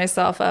spruce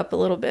myself up a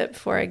little bit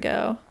before I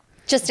go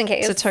Just in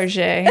case. to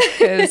Target,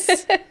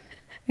 because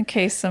in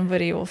case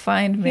somebody will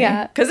find me.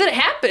 Yeah. Because it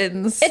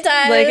happens. It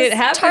does. Like, it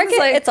happens. Target,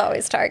 Like, it's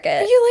always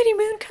Target. are you Lady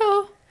Moon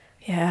Co?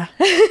 Yeah.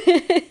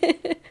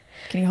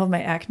 Can you hold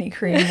my acne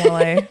cream while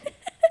I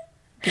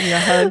give you a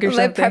hug or My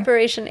something?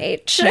 preparation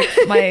H.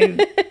 My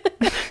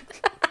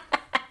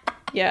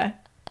yeah.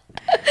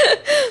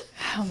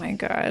 Oh my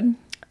God.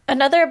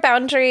 Another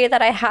boundary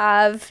that I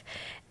have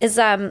is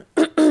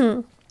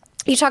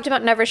you talked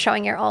about never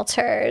showing your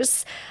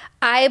altars.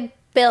 I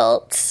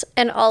built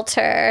an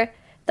altar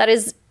that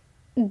is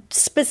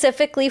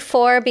specifically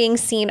for being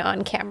seen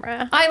on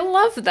camera. I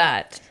love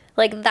that.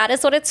 Like, that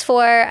is what it's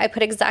for. I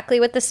put exactly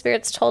what the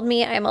spirits told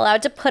me I'm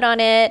allowed to put on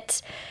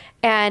it.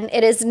 And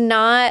it is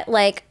not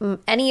like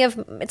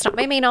it's not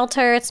my main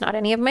altar. It's not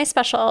any of my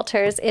special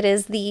altars. It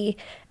is the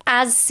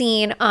as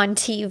seen on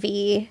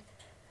TV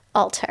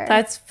altar.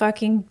 That's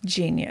fucking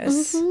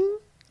genius.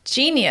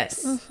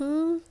 Genius.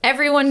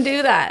 Everyone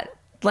do that.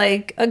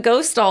 Like a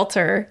ghost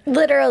altar.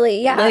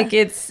 Literally, yeah. Like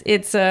it's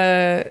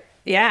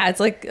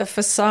like a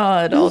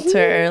facade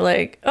altar.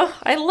 Like, oh,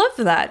 I love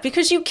that,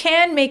 because you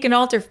can make an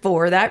altar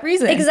for that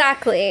reason.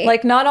 Exactly.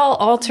 Like not all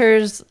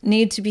altars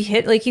need to be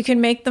hit. Like you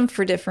can make them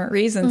for different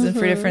reasons and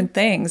for different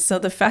things. So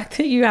the fact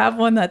that you have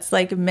one that's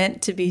like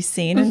meant to be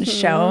seen and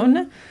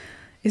shown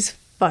is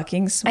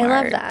fucking smart.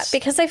 I love that,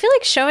 because I feel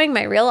like showing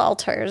my real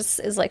altars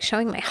is like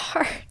showing my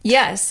heart.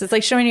 Yes, it's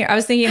like showing your. I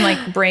was thinking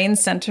like brain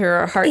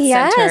center or heart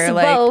Yes, center.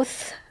 Like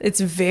both. it's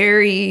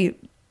very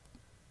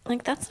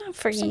Like, that's not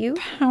for you.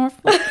 powerful.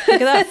 Look at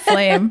that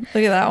flame.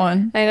 Look at that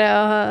one. I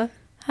know.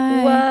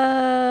 Hi.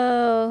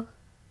 Whoa.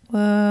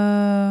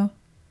 Whoa.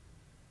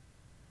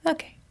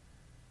 Okay.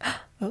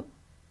 Oh,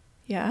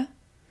 yeah.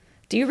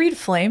 Do you read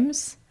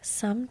flames?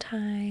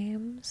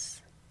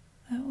 Sometimes.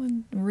 That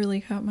one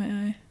really caught my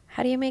eye.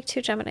 How do you make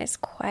two Geminis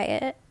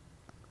quiet?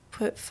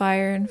 Put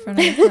fire in front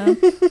of them.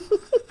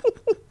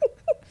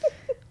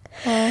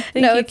 Oh, thank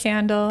you, it's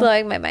candle.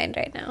 blowing my mind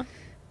right now.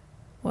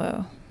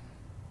 Whoa.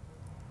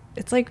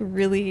 It's like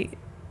really,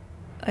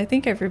 I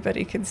think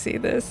everybody can see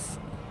this.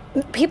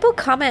 People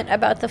comment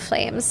about the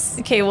flames.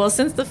 Okay, well,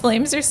 since the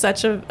flames are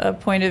such a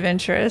point of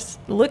interest,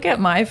 look at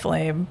my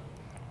flame.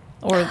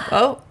 Or,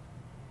 oh,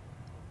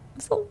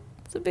 it's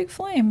a big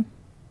flame.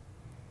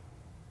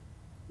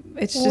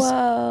 It's just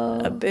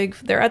Whoa. a big,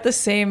 they're at the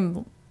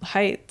same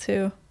height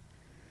too.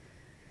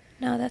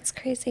 No, that's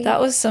crazy. That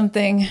was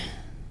something.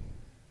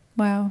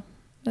 Wow,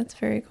 that's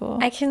very cool.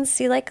 I can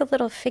see like a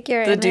little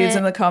figure The in dudes it.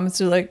 in the comments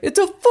are like, it's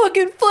a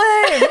fucking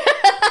flame.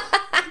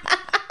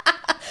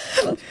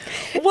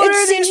 What It's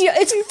are these CGI.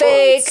 It's people?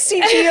 fake. It's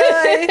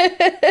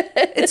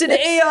CGI. It's an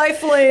AI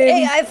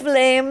flame. AI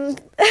flame.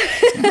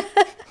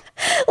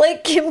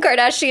 Like Kim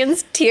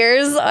Kardashian's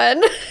tears on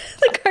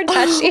the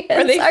Kardashians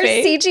Are they are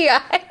fake?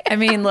 CGI. I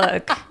mean,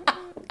 look.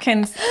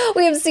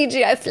 We have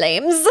CGI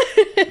flames.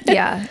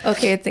 Yeah.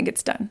 Okay, I think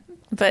it's done.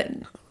 But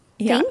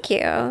yeah. Thank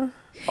you.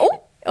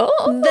 Oh.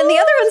 Then the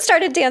other one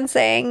started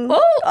dancing.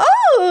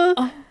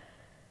 Oh.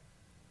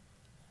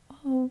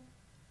 Well,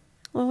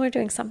 we're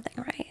doing something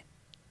right.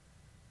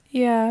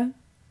 Yeah.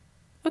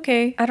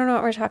 Okay. I don't know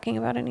what we're talking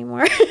about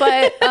anymore.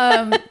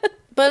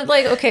 But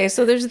like, okay,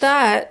 so there's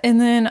that, and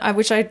then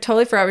which I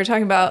totally forgot we were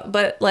talking about,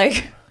 but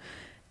like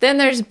then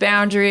there's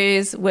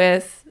boundaries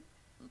with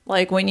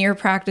like when you're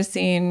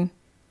practicing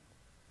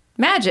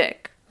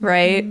magic,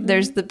 right?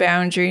 There's the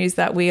boundaries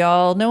that we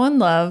all know and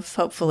love,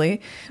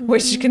 hopefully,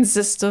 which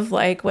consist of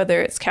like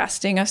whether it's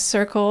casting a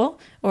circle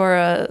or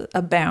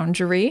a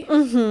boundary.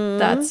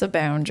 That's a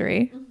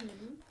boundary.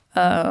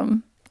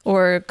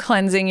 Or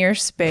cleansing your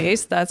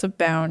space, that's a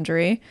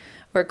boundary.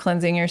 Or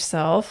cleansing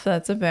yourself,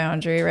 that's a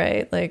boundary,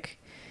 right? Like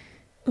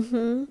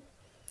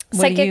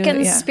Psychic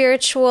and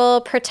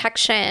spiritual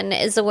protection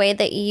is a way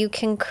that you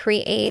can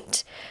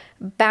create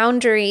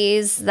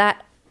boundaries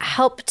that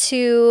help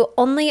to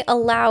only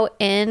allow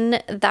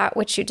in that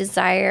which you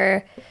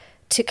desire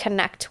to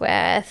connect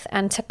with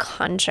and to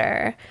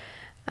conjure.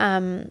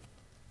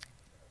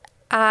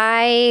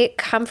 I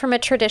come from a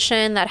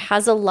tradition that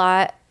has a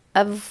lot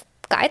of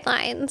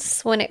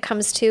guidelines when it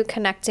comes to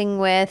connecting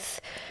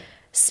with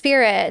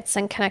spirits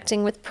and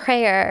connecting with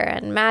prayer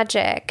and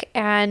magic.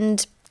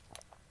 And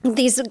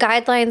these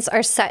guidelines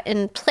are set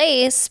in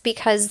place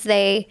because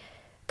they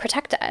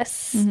protect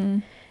us.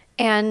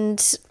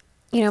 And,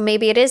 you know,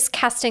 maybe it is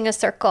casting a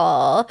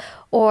circle,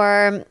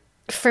 or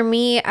for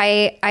me,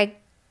 I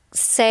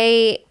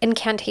say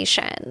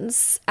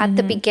incantations at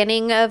the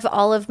beginning of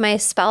all of my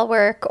spell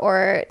work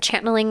or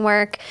channeling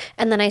work,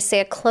 and then I say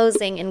a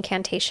closing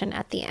incantation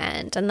at the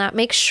end. And that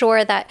makes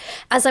sure that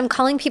as I'm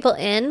calling people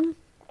in,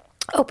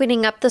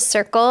 opening up the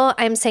circle,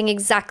 I'm saying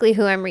exactly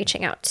who I'm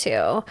reaching out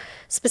to,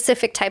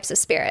 specific types of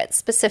spirits,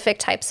 specific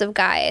types of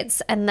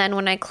guides. And then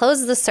when I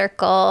close the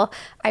circle,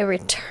 I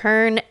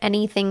return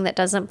anything that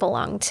doesn't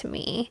belong to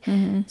me.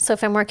 So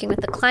if I'm working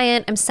with a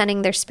client, I'm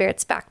sending their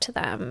spirits back to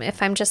them.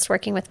 If I'm just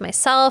working with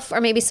myself,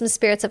 or maybe some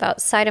spirits of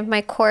outside of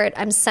my court,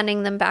 I'm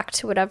sending them back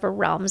to whatever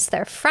realms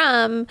they're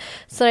from,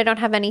 so that I don't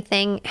have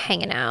anything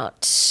hanging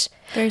out.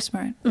 very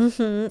smart.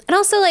 And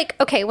also, like,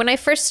 okay, when I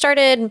first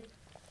started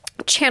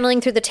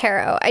channeling through the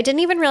tarot, I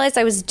didn't even realize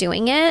I was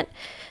doing it.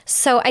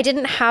 So I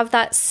didn't have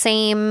that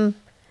same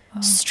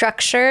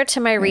structure to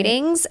my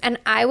readings. And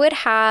I would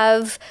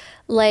have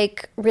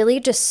like really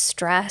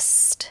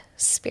distressed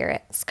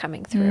spirits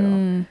coming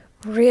through.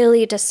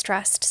 Really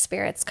distressed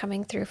spirits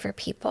coming through for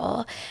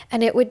people.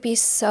 And it would be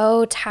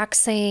so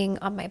taxing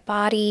on my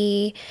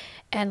body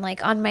and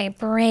like on my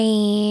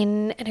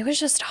brain. And it was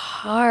just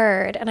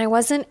hard. And I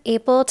wasn't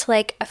able to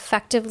like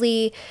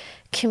effectively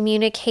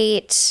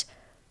communicate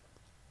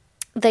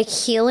the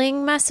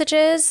healing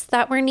messages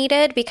that were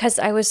needed because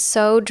I was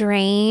so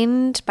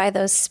drained by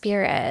those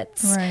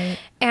spirits. Right.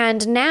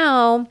 And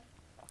now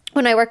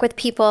when I work with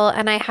people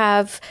and I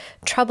have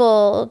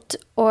troubled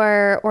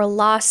or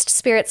lost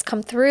spirits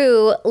come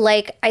through,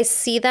 like I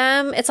see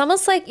them, it's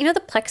almost like, you know, the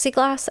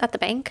plexiglass at the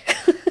bank.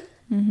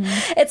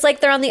 It's like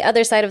they're on the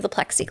other side of the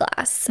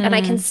plexiglass and I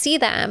can see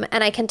them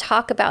and I can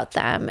talk about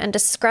them and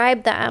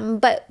describe them.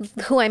 But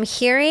who I'm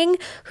hearing,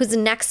 who's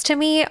next to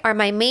me, are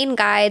my main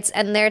guides,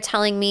 and they're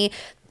telling me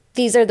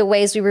these are the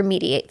ways we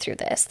remediate through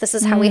this. This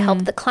is how we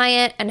help the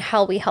client and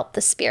how we help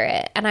the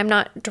spirit. And I'm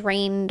not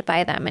drained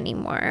by them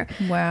anymore.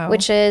 Wow.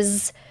 Which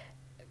is,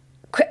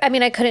 I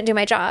mean, I couldn't do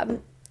my job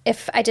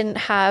if I didn't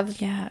have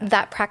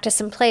that practice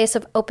in place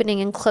of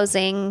opening and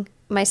closing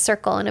my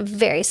circle in a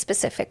very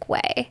specific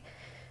way.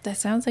 That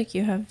sounds like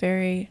you have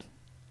very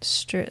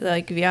strict,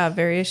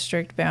 very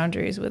strict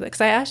boundaries with it.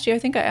 Because I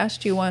think I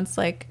asked you once,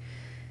 like,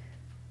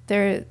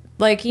 they're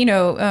like,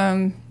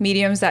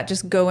 mediums that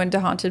just go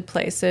into haunted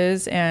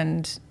places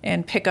and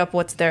pick up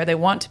what's there. They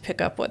want to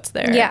pick up what's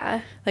there.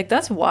 Yeah. Like,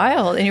 that's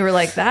wild. And you were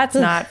like, that's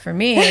not for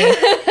me.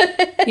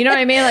 You know what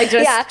I mean? Like,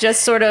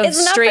 just sort of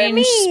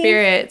strange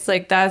spirits.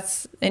 Like,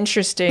 that's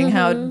interesting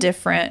how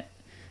different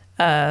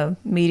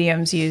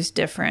mediums use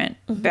different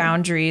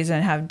boundaries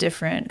and have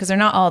different, because they're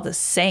not all the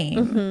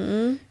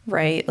same,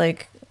 right?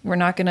 Like, we're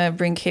not going to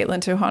bring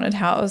Caitlin to a haunted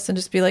house and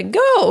just be like,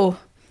 go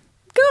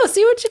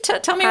see what you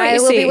tell me what you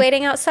see. I will be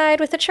waiting outside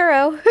with a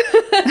churro.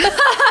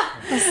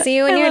 I'll see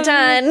you when you're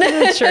done.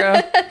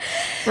 Churro.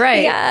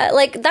 Right. Yeah,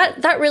 like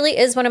that really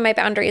is one of my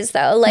boundaries,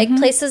 though. Like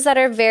places that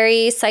are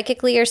very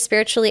psychically or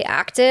spiritually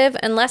active,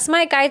 unless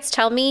my guides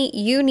tell me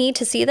you need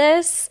to see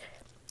this,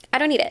 I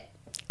don't need it.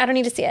 I don't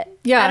need to see it.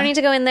 Yeah. I don't need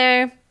to go in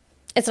there.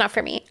 It's not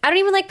for me. I don't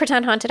even like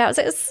pretend haunted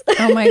houses.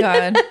 Oh my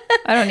God.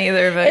 I don't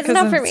either, but it's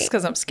not for me.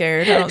 Because I'm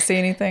scared. I don't see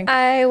anything.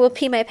 I will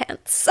pee my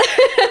pants.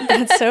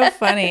 That's so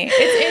funny.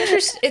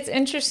 It's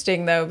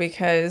interesting though,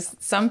 because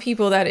some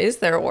people, that is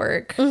their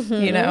work,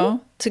 to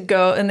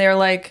go, and they're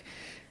like,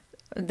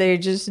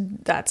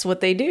 that's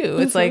what they do.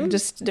 It's like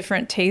just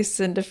different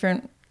tastes and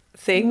different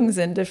things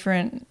and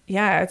different,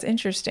 it's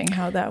interesting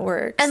how that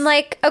works. And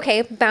like,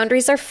 okay,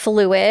 boundaries are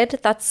fluid.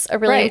 That's a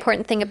really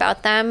important thing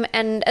about them.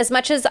 And as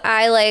much as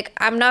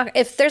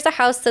if there's a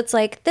house that's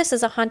like, this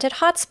is a haunted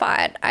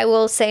hotspot, I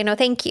will say no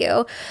thank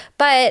you.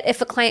 But if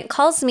a client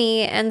calls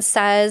me and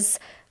says,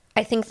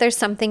 I think there's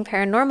something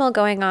paranormal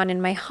going on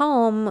in my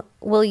home,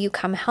 will you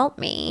come help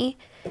me?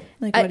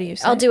 Like, what do you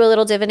say? I'll do a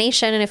little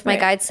divination, and if my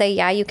guides say,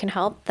 yeah, you can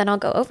help, then I'll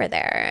go over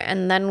there.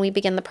 And then we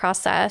begin the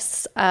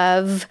process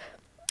of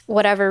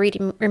whatever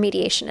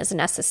remediation is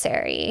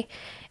necessary.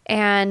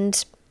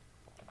 And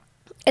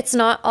it's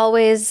not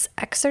always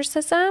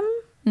exorcism.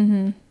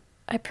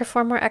 I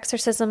perform more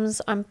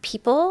exorcisms on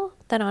people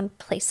than on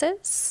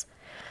places.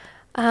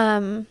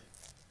 Sometimes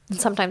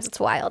it's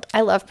wild.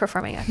 I love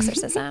performing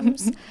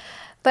exorcisms.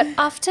 But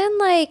often,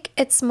 like,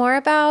 it's more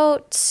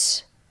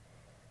about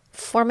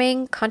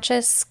forming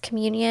conscious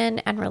communion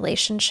and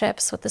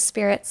relationships with the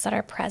spirits that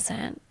are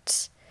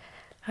present.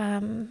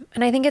 And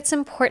I think it's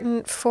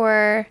important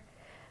for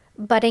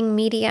budding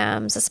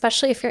mediums,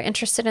 especially if you're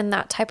interested in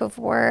that type of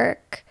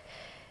work,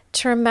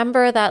 to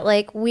remember that,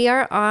 like, we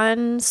are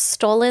on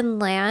stolen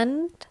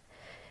land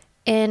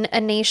in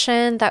a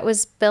nation that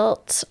was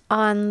built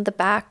on the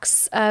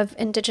backs of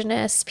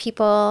indigenous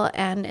people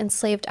and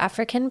enslaved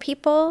African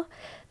people.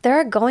 There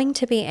are going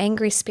to be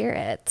angry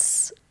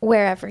spirits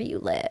wherever you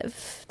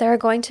live. There are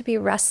going to be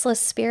restless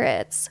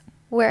spirits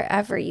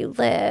wherever you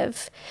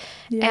live.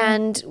 Yeah.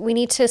 And we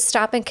need to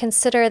stop and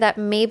consider that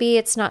maybe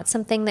it's not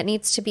something that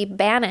needs to be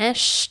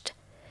banished,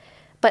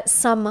 but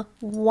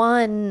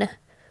someone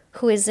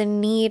who is in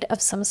need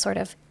of some sort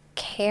of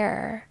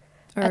care,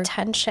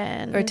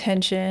 attention. Or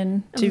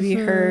attention to be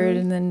heard,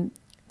 and then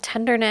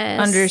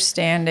tenderness.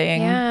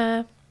 Understanding.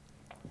 Yeah.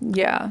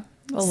 Yeah.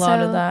 A lot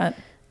of that.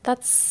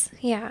 That's,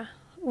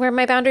 where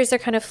my boundaries are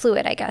kind of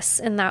fluid, I guess,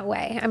 in that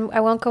way. I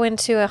won't go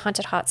into a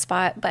haunted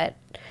hotspot, but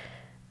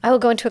I will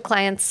go into a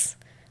client's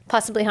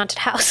possibly haunted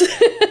house.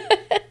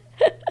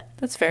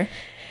 That's fair.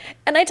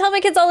 And I tell my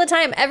kids all the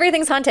time,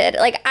 everything's haunted.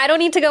 Like, I don't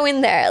need to go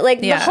in there.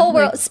 Like, the whole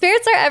world,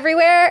 spirits are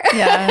everywhere.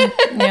 Yeah.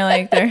 And you're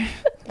like, they're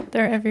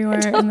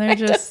everywhere, and they're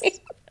just,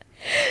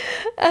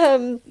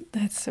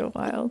 that's so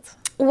wild.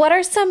 What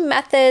are some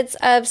methods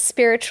of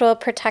spiritual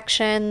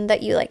protection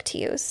that you like to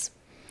use?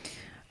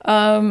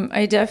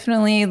 I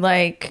definitely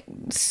like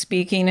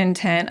speaking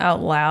intent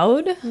out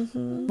loud,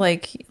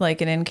 like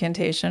an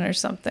incantation or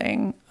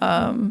something.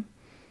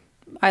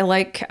 I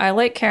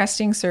like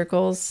casting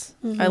circles.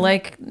 I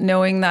like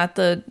knowing that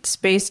the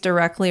space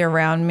directly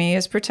around me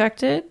is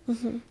protected.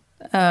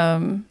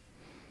 Even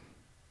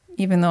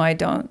though I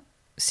don't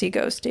see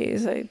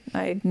ghosties,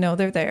 I know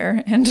they're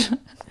there, and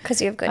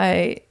because you have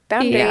good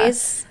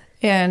boundaries.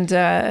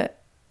 And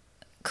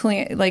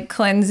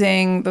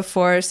cleansing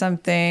before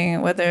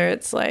something, whether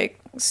it's like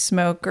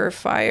smoke or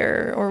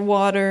fire or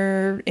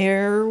water,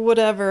 air,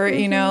 whatever,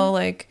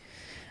 like,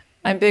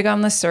 I'm big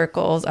on the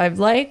circles. I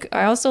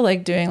also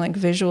like doing like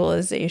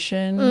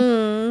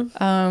visualization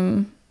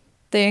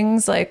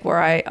things, like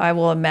where I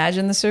will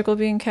imagine the circle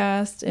being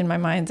cast in my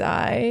mind's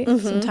eye.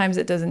 Sometimes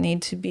it doesn't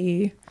need to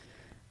be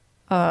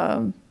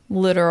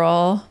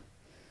literal.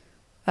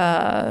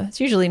 It's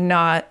usually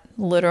not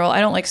literal.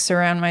 I don't like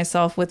surround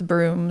myself with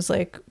brooms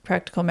like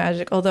practical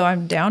magic, although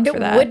I'm down for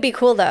that. It would be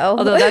cool though.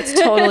 Although that's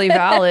totally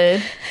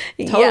valid.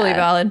 Totally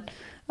Yeah.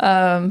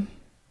 valid.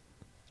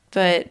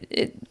 But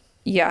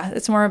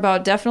it's more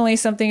about definitely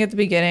something at the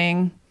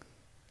beginning.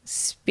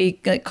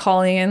 Like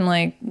calling in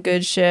like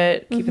good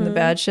shit, keeping the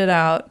bad shit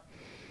out.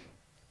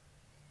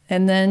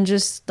 And then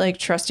just like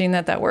trusting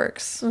that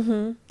works.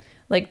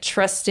 Like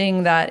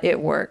trusting that it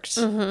worked.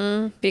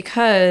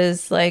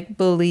 Because like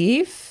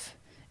belief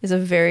is a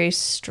very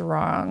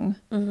strong,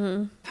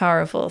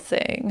 powerful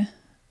thing.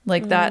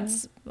 Like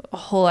that's a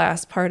whole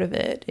ass part of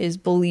it, is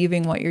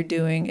believing what you're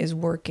doing is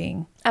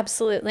working.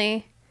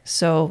 Absolutely.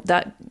 So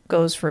that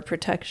goes for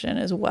protection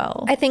as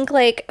well. I think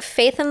like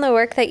faith in the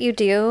work that you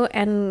do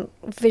and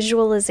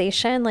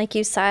visualization, like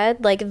you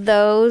said, like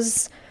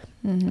those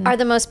are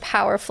the most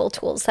powerful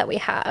tools that we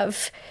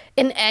have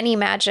in any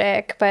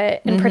magic,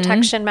 but in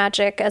protection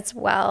magic as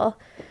well.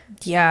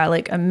 Yeah,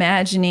 like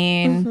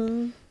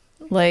imagining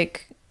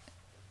like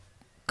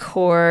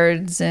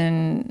chords.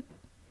 And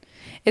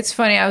it's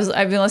funny,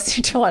 I've been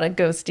listening to a lot of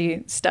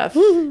ghosty stuff,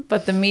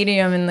 but the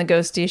medium in the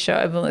ghosty show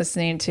I've been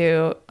listening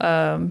to,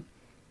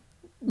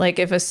 like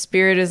if a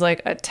spirit is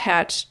like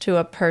attached to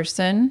a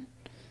person,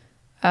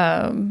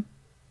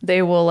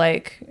 they will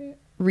like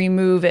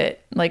remove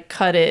it, like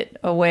cut it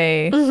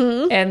away.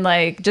 And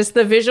like just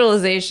the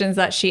visualizations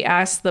that she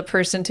asks the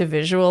person to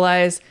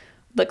visualize,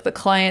 like the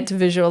client to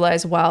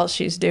visualize while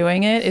she's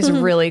doing it, is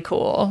really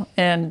cool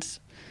and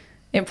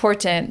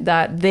important,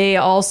 that they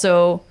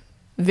also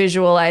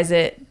visualize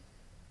it,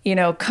 you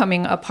know,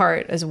 coming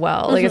apart as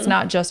well. Like it's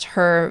not just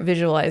her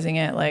visualizing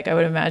it. Like I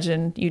would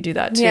imagine you do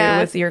that too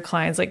with your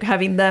clients, like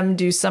having them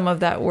do some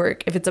of that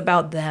work if it's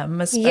about them,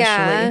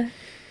 especially.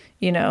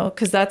 You know,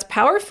 because that's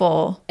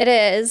powerful. It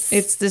is.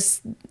 It's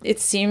this,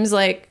 it seems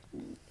like,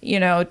 you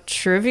know,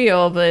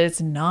 trivial, but it's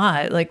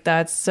not. Like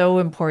that's so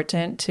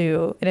important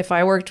too. And if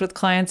I worked with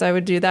clients, I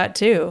would do that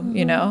too,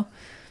 you know?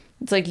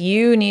 It's like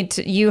you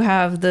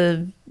have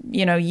the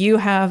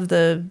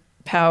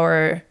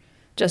power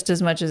just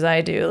as much as I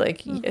do.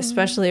 Like,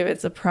 especially if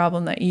it's a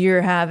problem that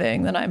you're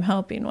having that I'm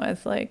helping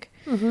with, like,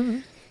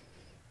 and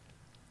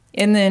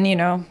then, you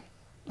know,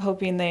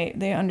 hoping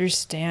they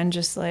understand,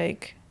 just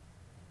like,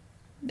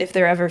 if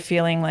they're ever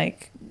feeling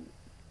like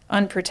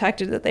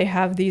unprotected, that they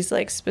have these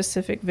like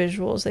specific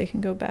visuals they can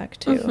go back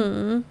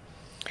to,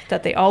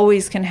 that they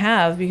always can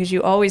have, because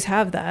you always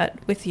have that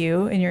with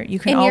you, and you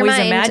can always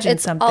mind, imagine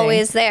it's something.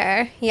 always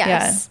there.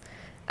 Yes.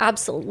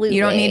 Absolutely.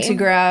 You don't need to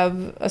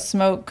grab a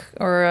smoke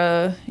or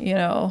a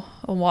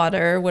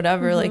water,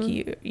 whatever. Like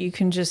you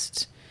can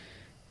just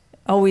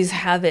always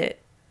have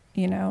it,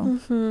 you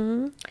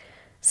know.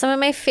 Some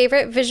of my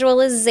favorite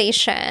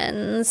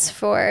visualizations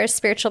for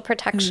spiritual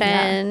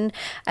protection,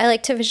 I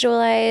like to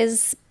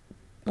visualize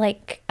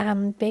like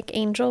big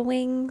angel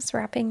wings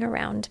wrapping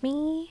around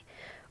me,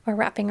 or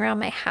wrapping around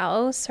my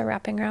house, or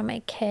wrapping around my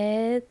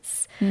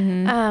kids.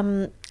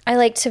 I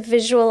like to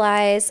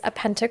visualize a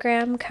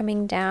pentagram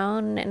coming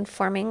down and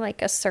forming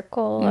like a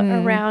circle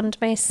around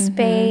my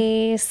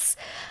space.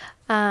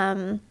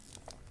 I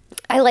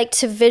like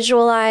to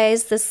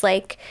visualize this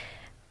like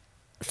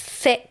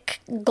thick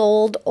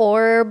gold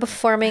orb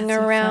forming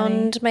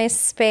around my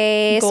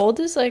space. Gold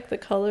is like the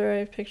color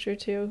I picture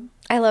too.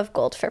 I love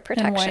gold for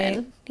protection.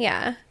 white.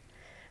 Yeah.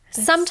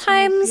 That's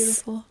Sometimes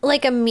so beautiful.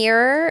 like a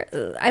mirror.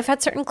 I've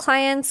had certain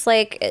clients,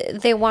 like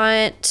they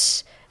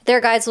want, their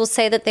guides will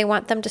say that they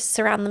want them to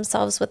surround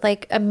themselves with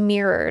like a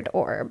mirrored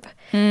orb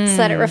so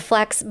that it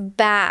reflects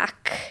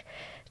back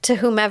to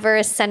whomever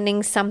is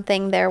sending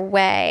something their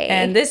way.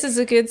 And this is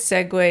a good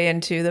segue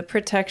into the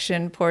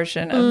protection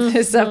portion of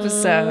this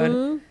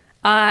episode.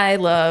 I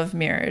love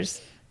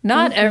mirrors.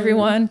 Not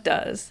everyone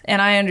does,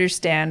 and I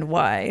understand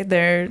why.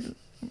 They're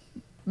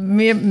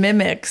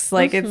mimics.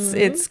 Like it's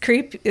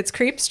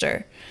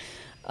creepster.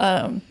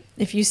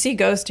 If you see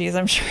ghosties,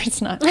 I'm sure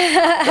it's not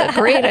the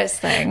greatest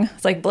thing.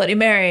 It's like Bloody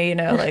Mary, you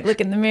know, like look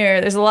in the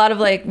mirror. There's a lot of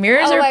like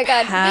mirrors Oh are my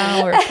God.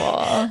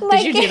 powerful.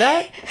 Like- Did you do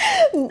that?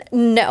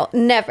 No,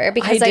 never,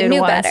 because I did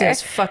knew once. better. It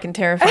was fucking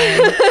terrifying.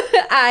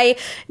 I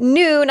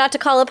knew not to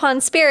call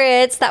upon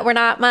spirits that were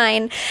not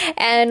mine.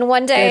 And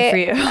one day,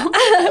 Good for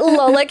you.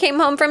 Lola came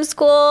home from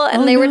school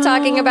and they were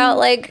talking about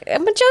like, but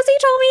Josie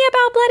told me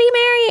about Bloody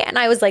Mary. And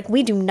I was like,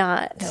 we do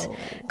not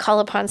call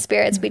upon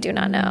spirits we do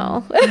not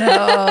know.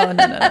 No.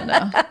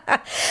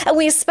 And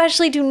we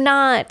especially do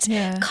not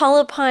Yeah. call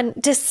upon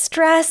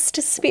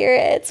distressed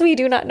spirits we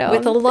do not know.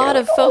 With a lot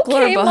They're of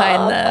folklore okay,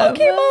 behind Mom. them.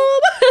 Okay, Mom.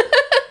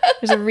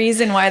 There's a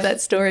reason why that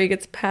story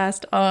gets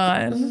passed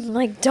on.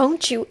 Like,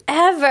 don't you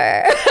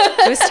ever.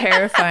 It was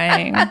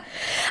terrifying.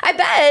 I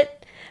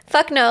bet.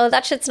 Fuck no,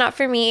 that shit's not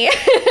for me.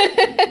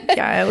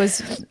 Yeah, it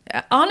was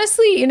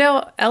honestly, you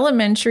know,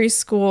 elementary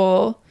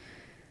school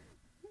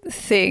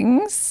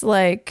things,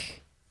 like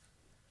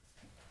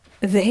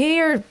they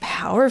are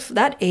powerful.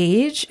 That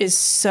age is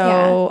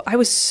so, I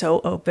was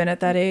so open at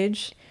that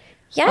age.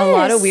 Yes. A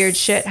lot of weird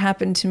shit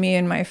happened to me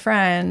and my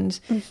friend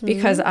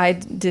because I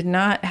did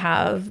not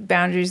have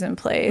boundaries in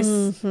place.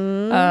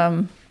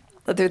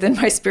 other than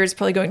my spirit's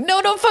probably going,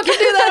 no, don't fucking do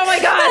that. Oh my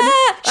God.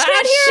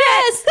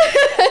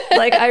 Shit.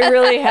 Like I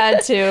really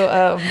had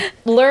to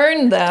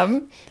learn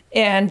them.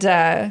 And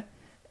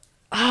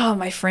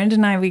my friend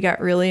and I, we got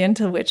really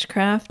into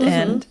witchcraft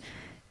and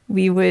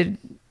we would,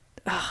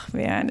 oh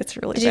man, it's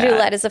really Did bad. you do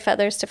light as a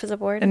feather, stiff as a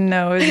board?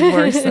 No, it was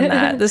worse than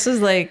that. This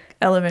was like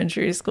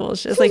elementary school.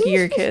 It's just like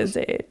your kids'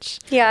 age.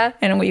 Yeah.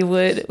 And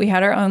we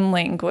had our own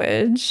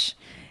language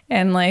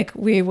and like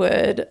we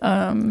would,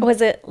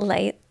 Was it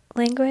light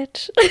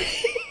language?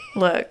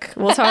 look,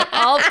 we'll talk.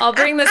 I'll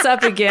bring this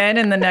up again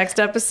in the next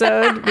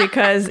episode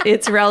because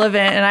it's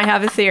relevant and I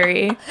have a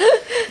theory.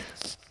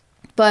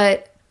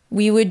 But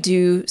we would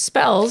do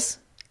spells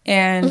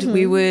and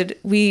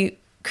we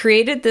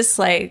created this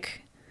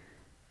like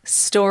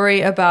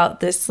story about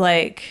this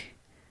like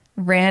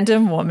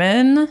random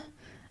woman.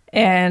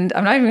 And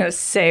I'm not even going to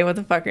say what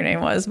the fuck her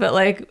name was, but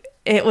like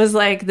it was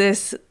like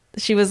this,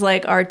 she was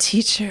like our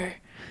teacher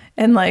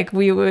and like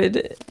she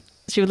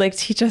would like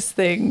teach us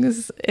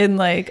things and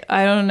like,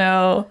 I don't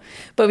know,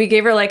 but we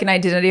gave her like an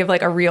identity of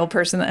like a real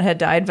person that had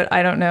died, but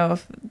I don't know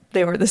if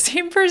they were the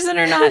same person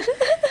or not.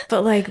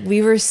 But like,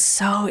 we were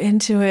so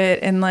into it.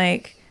 And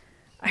like,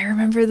 I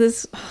remember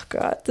this, oh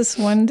God, this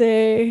one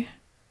day,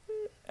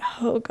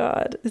 oh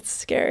God, it's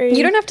scary.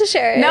 You don't have to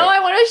share it. No, I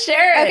want to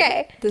share it.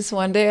 Okay. This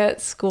one day at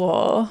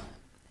school,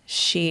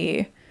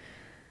 we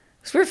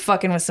were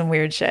fucking with some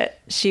weird shit.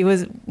 We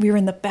were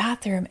in the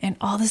bathroom and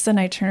all of a sudden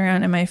I turn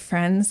around and my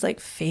friend's like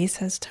face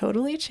has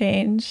totally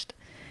changed.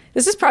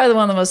 This is probably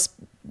one of the most,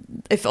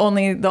 if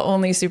only the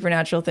only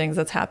supernatural things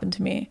that's happened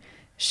to me.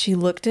 She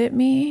looked at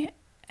me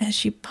and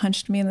she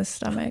punched me in the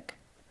stomach.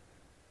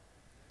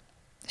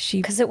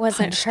 She 'Cause it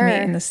wasn't punched her. me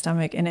in the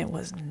stomach and it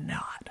was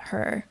not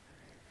her.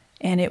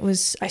 And it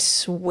was, I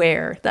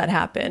swear that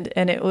happened.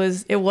 And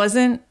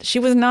she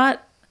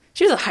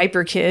was a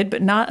hyper kid,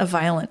 but not a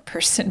violent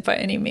person by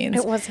any means.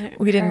 It wasn't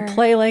We didn't her.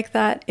 play like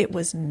that. It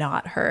was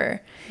not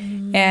her.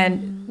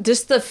 And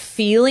just the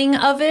feeling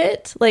of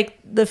it, like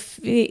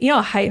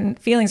heightened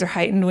feelings are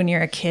heightened when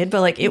you're a kid,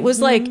 but like it was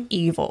like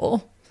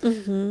evil.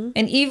 And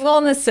evil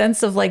in the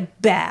sense of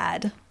like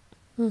bad.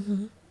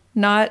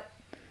 Not,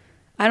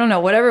 I don't know,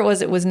 whatever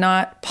it was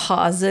not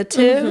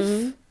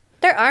positive.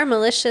 There are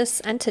malicious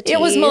entities.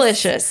 It was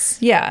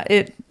malicious. Yeah.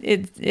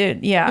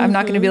 I'm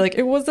not going to be like,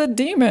 it was a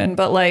demon,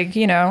 but like,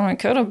 it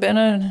could have been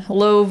a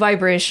low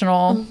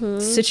vibrational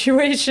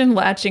situation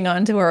latching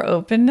onto our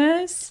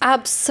openness.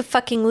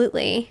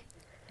 Abso-fucking-lutely.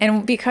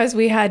 And because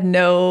we had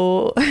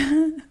no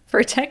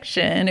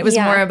protection, it was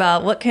more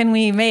about what can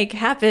we make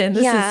happen?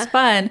 This is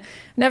fun.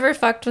 Never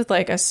fucked with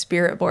like a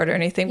spirit board or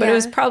anything, but it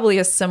was probably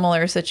a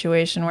similar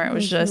situation where it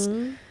was just,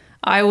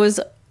 I was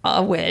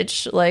a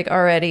witch like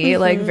already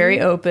like very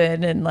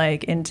open and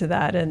like into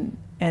that and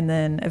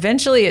then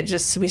eventually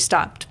we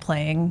stopped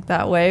playing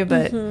that way,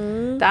 but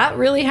that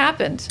really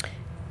happened.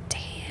 Damn.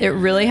 It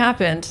really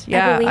happened.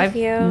 I believe I've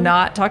you.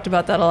 not talked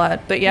about that a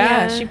lot, but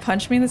she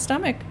punched me in the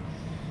stomach.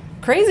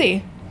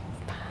 Crazy.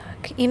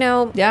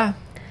 Yeah,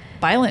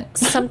 violent.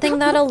 Something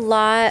that a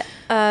lot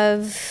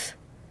of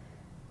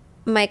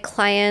my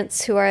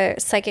clients who are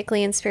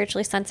psychically and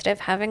spiritually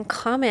sensitive have in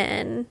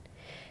common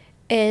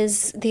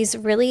is these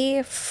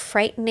really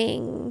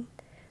frightening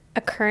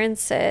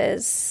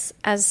occurrences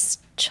as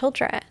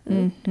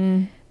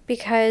children.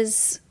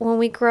 Because when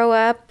we grow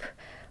up,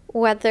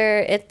 whether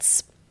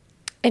it's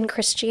in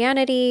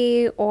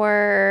Christianity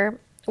or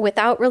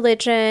without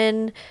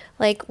religion,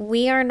 like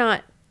we are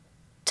not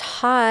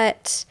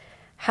taught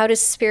how to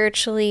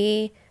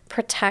spiritually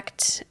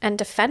protect and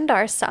defend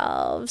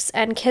ourselves.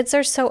 And kids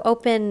are so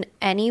open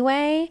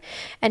anyway.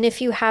 And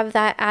if you have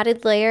that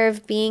added layer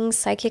of being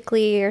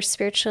psychically or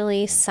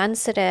spiritually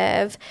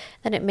sensitive,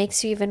 then it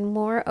makes you even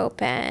more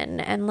open.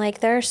 And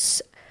like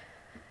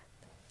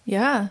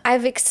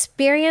I've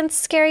experienced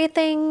scary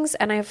things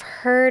and I've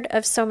heard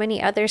of so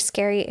many other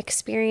scary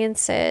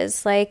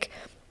experiences. Like,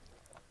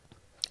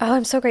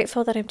 I'm so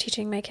grateful that I'm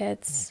teaching my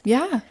kids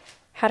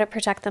how to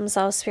protect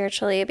themselves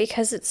spiritually,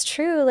 because it's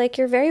true. Like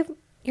you're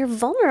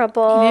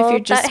vulnerable. Even if you're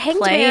just that hanged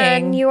playing,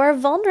 man, you are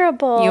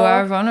vulnerable. You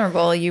are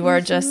vulnerable. You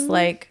are just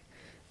like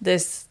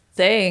this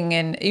thing.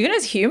 And even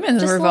as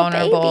humans, Just we're a little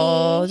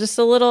vulnerable. baby. Just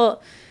a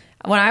little.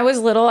 When I was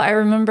little, I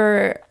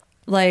remember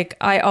like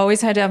I always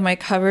had to have my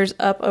covers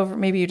up over,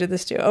 maybe you did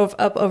this too,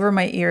 up over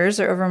my ears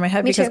or over my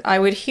head. Me because too. I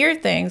would hear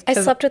things. I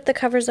 'cause slept with the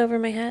covers over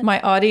my head.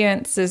 my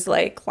audience is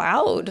like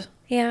loud.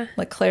 Yeah.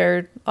 Like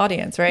clair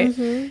audience, right?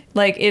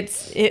 Like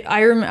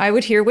I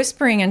would hear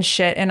whispering and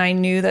shit, and I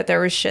knew that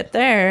there was shit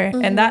there,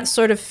 and that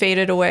sort of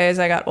faded away as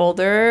I got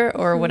older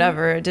or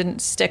whatever. It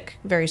didn't stick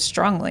very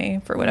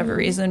strongly for whatever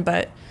reason,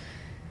 but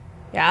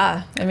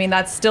yeah, I mean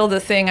that's still the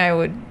thing.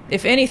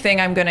 If anything,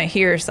 I'm gonna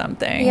hear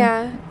something.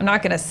 Yeah. I'm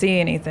not gonna see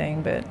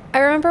anything, but I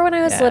remember when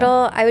I was Yeah.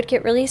 little, I would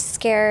get really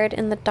scared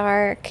in the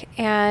dark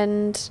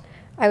and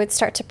I would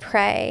start to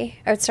pray.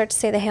 I would start to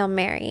say the Hail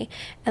Mary,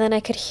 and then I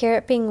could hear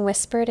it being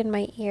whispered in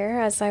my ear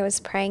as I was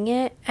praying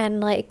it,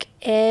 and like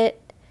I'm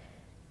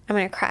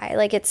gonna cry.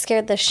 Like it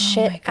scared the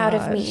shit out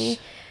of me.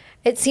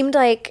 it seemed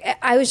like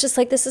I was just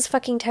like, this is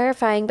fucking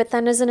terrifying. But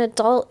then as an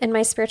adult in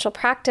my spiritual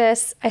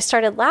practice, I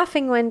started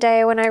laughing one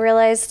day when I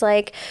realized,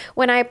 like,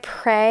 when I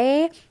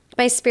pray,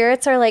 my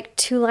spirits are like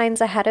 2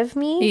 lines ahead of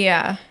me.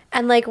 Yeah.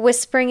 And like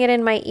whispering it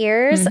in my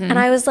ears. And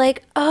I was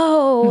like,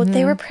 oh,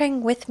 they were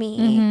praying with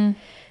me.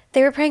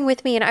 They were praying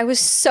with me. And I was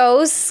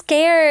so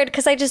scared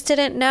because I just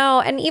didn't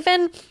know. And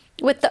even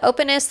with the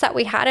openness that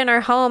we had in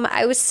our home,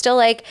 I was still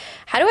like,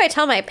 how do I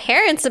tell my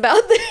parents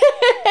about this?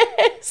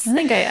 I don't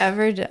think I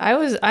ever did.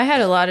 I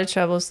had a lot of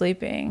trouble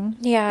sleeping.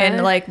 Yeah.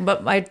 And like,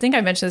 but I think I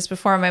mentioned this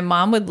before. My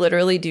mom would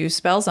literally do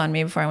spells on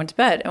me before I went to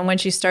bed. And when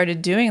she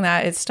started doing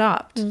that, it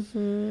stopped.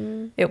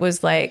 It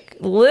was like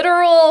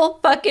literal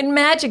fucking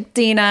magic,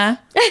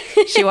 Dina.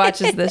 She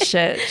watches this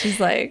shit. She's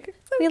like,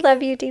 We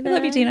love you, Dina. I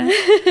love you,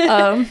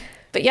 Dina.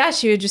 But yeah,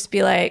 she would just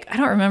be like, I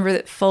don't remember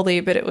it fully,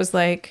 but it was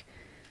like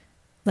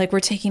we're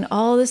taking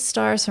all the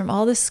stars from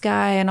all the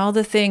sky and all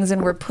the things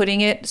and we're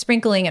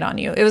sprinkling it on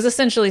you. It was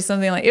essentially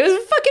something like, it was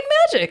fucking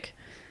magic.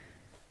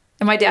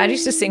 And my dad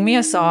used to sing me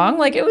a song.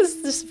 Like, it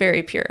was just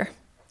very pure.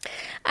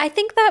 I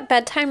think that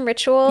bedtime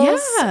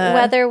rituals,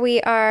 whether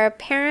we are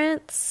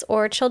parents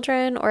or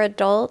children or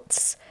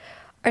adults,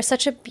 are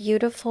such a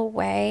beautiful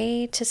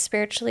way to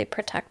spiritually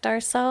protect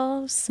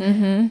ourselves.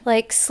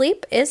 Like,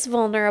 sleep is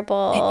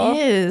vulnerable. It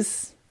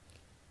is.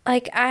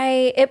 Like,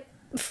 it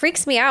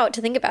freaks me out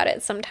to think about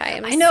it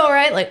sometimes. I know,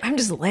 right? Like, I'm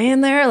just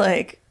laying there,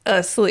 like,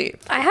 asleep.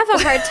 I have a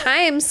hard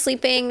time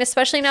sleeping,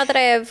 especially now that I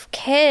have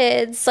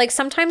kids. Like,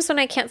 sometimes when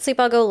I can't sleep,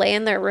 I'll go lay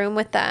in their room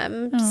with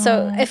them.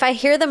 So if I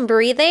hear them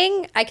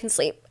breathing, I can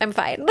sleep. I'm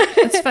fine.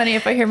 It's funny,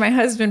 if I hear my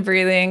husband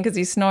breathing because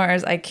he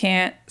snores, I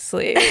can't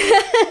sleep.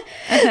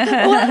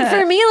 Well,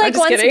 for me, like,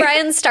 once kidding.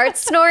 Brian starts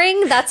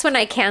snoring, that's when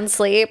I can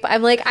sleep.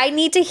 I'm like, I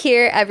need to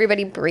hear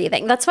everybody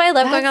breathing. That's why I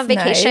love going on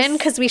That's vacation, nice.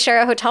 because we share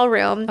a hotel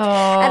room and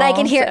I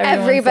can hear so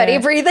everyone's everybody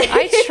there. breathing.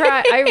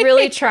 I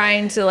really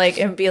trying to like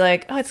and be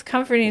like, oh, it's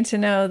comforting to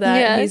know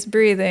that he's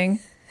breathing.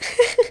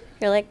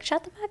 You're like,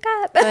 shut the fuck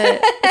up.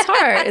 But it's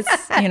hard.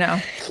 It's, you know.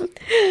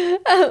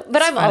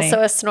 But I'm funny.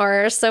 also a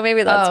snorer, so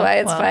maybe that's why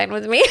it's fine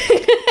with me.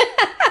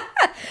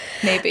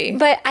 Maybe.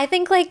 But I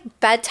think like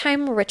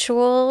bedtime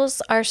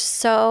rituals are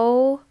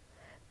so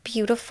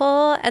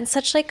beautiful and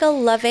such like a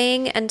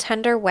loving and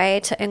tender way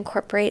to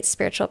incorporate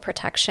spiritual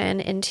protection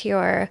into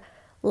your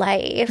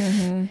life.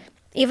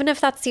 Even if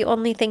that's the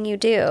only thing you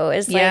do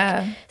is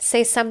like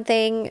say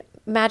something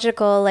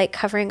magical, like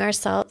covering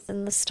ourselves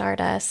in the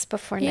stardust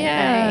before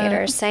night,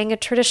 or saying a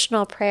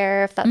traditional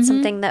prayer if that's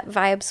something that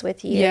vibes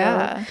with you.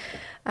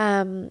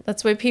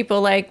 That's why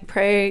people like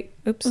pray,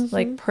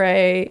 like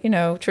pray, you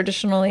know,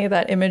 traditionally,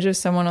 that image of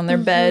someone on their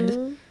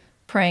bed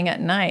praying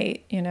at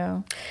night, you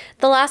know.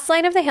 The last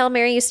line of the Hail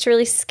Mary used to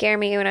really scare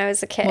me when I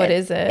was a kid. What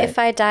is it? If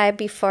I die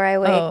before I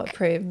wake. Oh,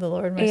 pray the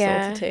Lord my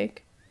soul to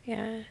take.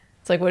 Yeah.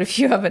 It's like, what if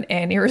you have an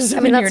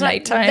aneurysm in your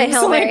nighttime? The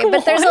Hail Mary, like,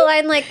 but there's a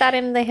line like that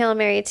in the Hail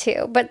Mary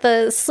too. But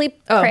the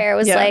sleep prayer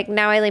was like,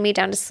 now I lay me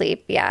down to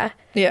sleep. Yeah.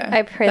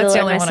 I pray that's the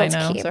the Lord only my one soul I to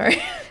know. keep.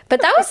 Sorry.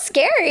 But that was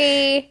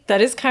scary.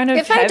 That is kind of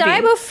If heavy. I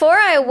die before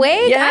I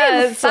wake,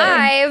 I'm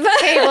 5.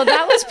 Hey, well,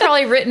 that was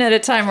probably written at a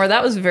time where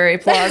that was very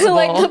plausible.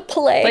 Like the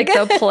plague. Like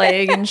the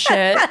plague and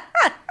shit.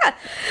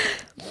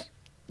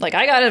 Like,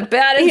 I got a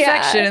bad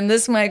infection and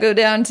this might go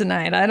down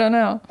tonight. I don't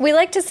know. We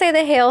like to say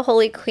the Hail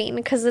Holy Queen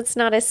because it's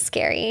not as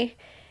scary.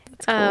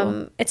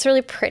 Cool. It's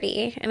really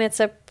pretty, and it's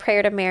a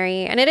prayer to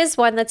Mary, and it is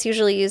one that's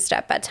usually used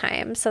at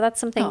bedtime. So that's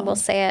something we'll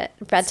say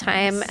at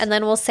bedtime, nice. And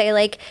then we'll say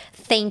like,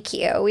 "Thank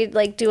you." We'd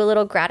like do a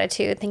little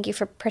gratitude. Thank you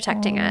for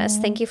protecting us.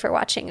 Thank you for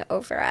watching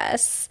over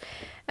us.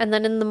 And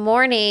then in the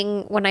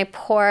morning, when I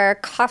pour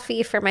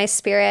coffee for my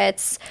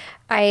spirits,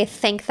 I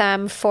thank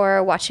them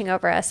for watching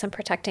over us and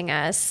protecting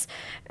us.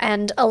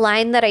 And a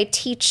line that I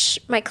teach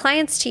my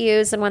clients to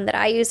use, and one that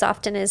I use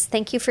often, is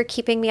thank you for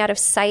keeping me out of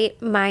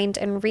sight, mind,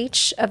 and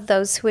reach of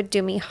those who would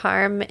do me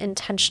harm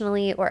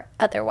intentionally or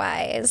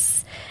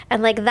otherwise.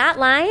 And like that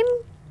line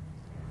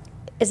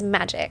is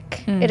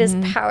magic. It is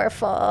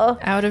powerful.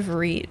 Out of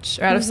reach.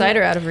 Or out of sight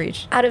or out of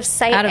reach? Out of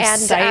sight,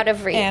 out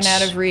of reach. And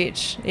out of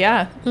reach.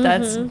 Yeah.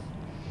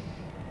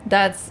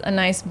 That's a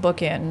nice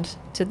bookend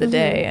to the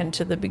day and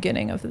to the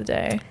beginning of the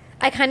day.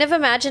 I kind of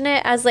imagine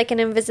it as like an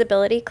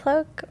invisibility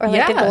cloak or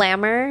like a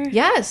glamour.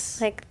 Yes.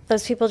 Like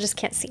those people just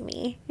can't see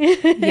me.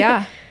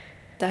 Yeah.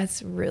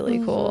 That's really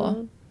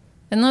cool.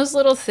 And those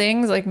little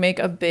things like make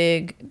a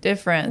big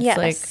difference. Yes.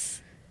 Like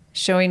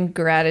showing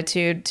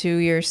gratitude to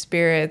your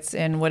spirits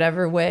in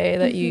whatever way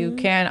that you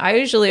can.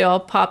 I'll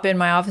pop in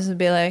my office and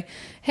be like,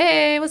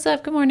 hey, what's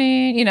up? Good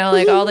morning. You know,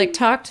 like I'll like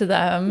talk to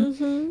them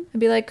and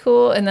be like,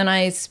 cool. And then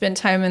I spend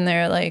time in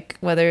there, like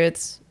whether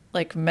it's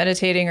like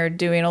meditating or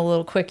doing a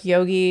little quick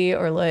yogi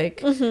or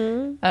like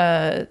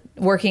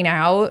working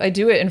out. I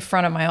do it in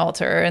front of my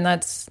altar, and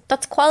that's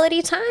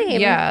quality time.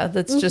 Yeah,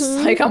 that's just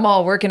like I'm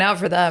all working out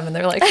for them, and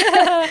they're like,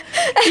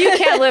 you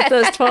can't lift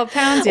those 12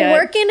 pounds yet.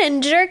 Working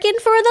and jerking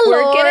for the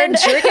Lord. Working and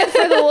jerking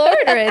for the Lord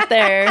right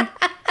there.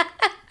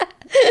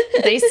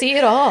 They see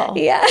it all.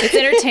 Yeah. It's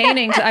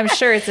entertaining. I'm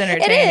sure it's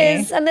entertaining.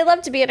 It is, and they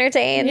love to be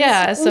entertained.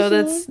 Yeah, so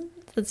that's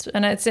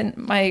And it's in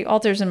my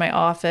altar's in my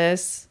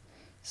office.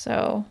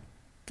 So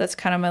that's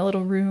kind of my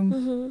little room.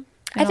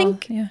 Mm-hmm. I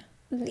think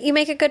you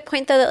make a good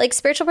point, though, that like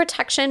spiritual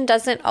protection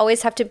doesn't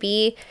always have to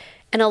be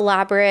an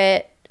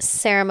elaborate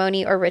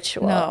ceremony or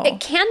ritual. No. It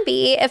can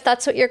be if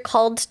that's what you're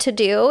called to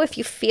do, if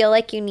you feel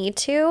like you need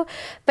to,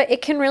 but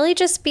it can really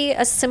just be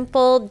a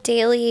simple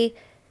daily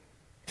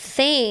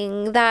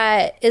thing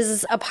that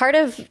is a part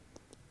of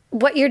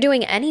what you're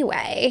doing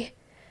anyway.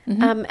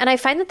 Mm-hmm. And I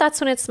find that that's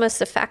when it's most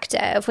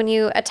effective, when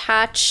you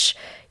attach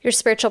your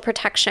spiritual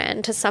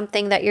protection to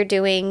something that you're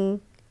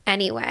doing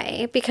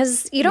anyway,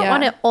 because you don't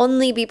want to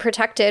only be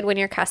protected when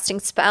you're casting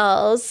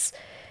spells.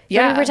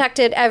 You're being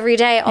protected every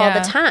day, all the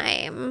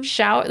time.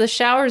 The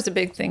shower is a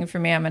big thing for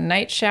me. I'm a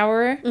night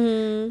shower.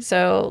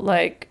 So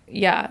like,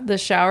 the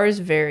shower is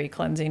very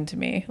cleansing to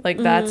me. Like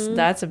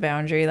that's a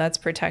boundary. That's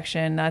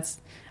protection. That's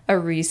a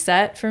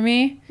reset for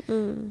me.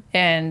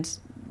 And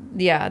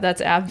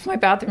my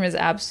bathroom is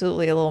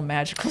absolutely a little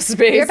magical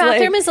space. Your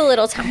bathroom is a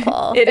little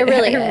temple. It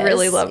really is. I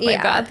really love my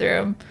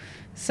bathroom.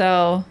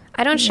 So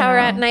I don't shower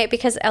at night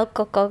because El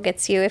Coco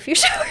gets you if you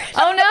shower.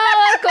 Oh no,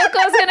 El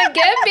Coco's gonna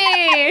get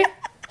me.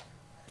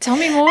 Tell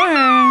me more.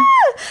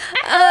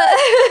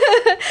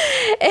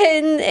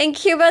 In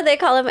Cuba, they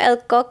call him El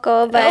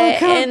Coco, but I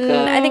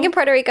think in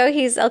Puerto Rico,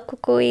 he's El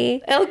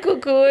Cucuy. El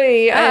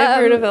Cucuy. I've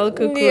heard of El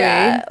Cucuy.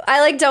 Yeah.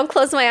 I don't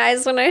close my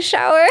eyes when I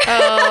shower.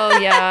 Oh,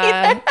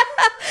 yeah.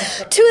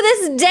 To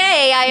this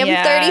day, I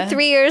am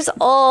 33 years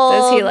old.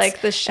 Does he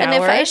like the shower?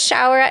 And if I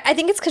shower, I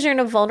think it's because you're in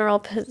a vulnerable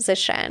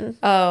position.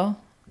 Oh.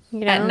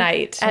 You know? At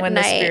night, when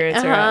the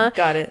spirits are out.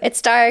 Got it. It's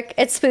dark.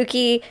 It's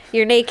spooky.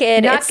 You're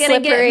naked. Not it's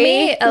gonna slippery.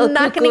 Get me,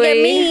 Not going to get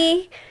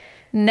me.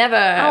 Never.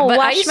 I'll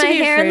wash my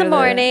hair in the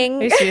morning.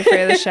 I used to be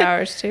afraid of the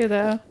showers too,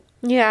 though.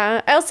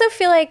 Yeah. I also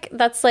feel like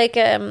that's like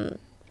an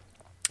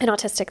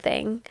autistic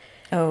thing.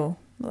 Oh.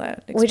 Well,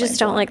 we just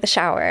don't like the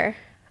shower.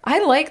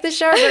 I like the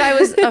shower, but I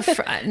was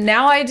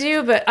now I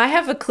do, but I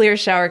have a clear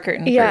shower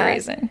curtain for a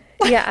reason.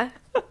 Yeah.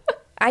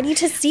 I need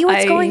to see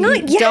what's going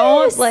on. Yes.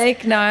 Don't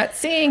like not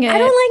seeing it. I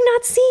don't like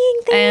not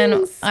seeing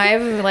things. And I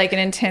have like an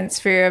intense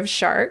fear of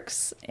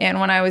sharks. And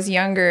when I was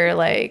younger,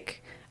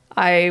 like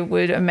I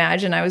would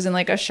imagine I was in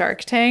like a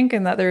shark tank,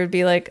 and that there would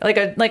be like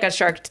a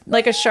shark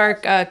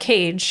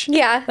cage.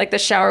 Yeah. Like the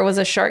shower was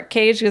a shark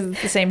cage because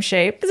it's the same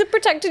shape. Because it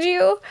protected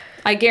you.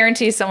 I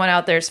guarantee someone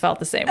out there's felt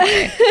the same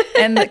way.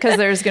 And because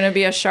there's going to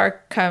be a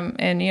shark come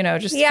and,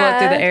 just float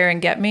through the air and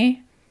get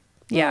me.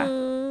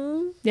 Yeah.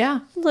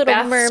 Yeah. Little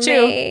Baths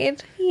mermaid.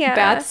 Too. Yeah.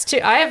 Baths too.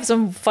 I have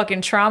some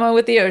fucking trauma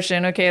with the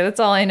ocean. Okay. That's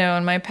all I know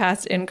in my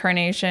past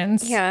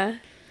incarnations. Yeah.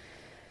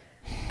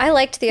 I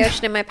liked the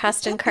ocean in my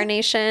past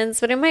incarnations,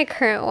 but in my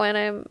current one,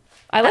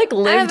 I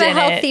have a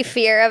healthy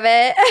fear of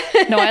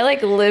it. No, I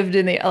lived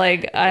in the, I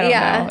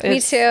don't know. Me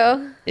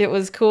too. It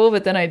was cool,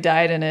 but then I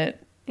died in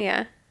it.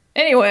 Yeah.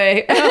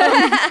 Anyway.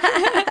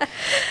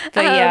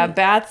 But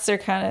baths are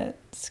kind of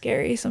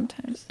scary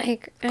sometimes. I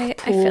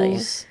feel you.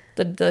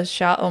 The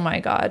shot. Oh my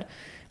God.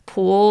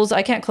 Pools.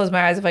 I can't close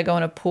my eyes if I go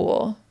in a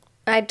pool.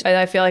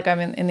 I feel like I'm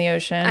in the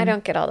ocean. I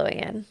don't get all the way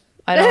in.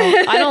 I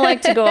don't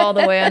like to go all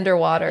the way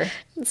underwater.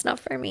 It's not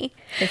for me.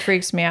 It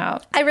freaks me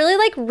out. I really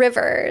like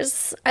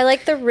rivers. I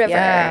like the river.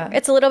 Yeah.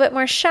 It's a little bit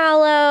more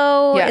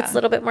shallow. Yeah. It's a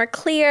little bit more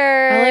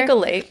clear. I like a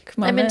lake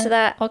moment. I'm into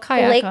that. I'll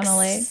kayak on a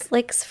lake.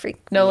 Lakes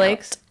freak No me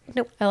lakes? Out.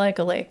 Nope. I like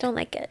a lake. Don't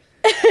like it.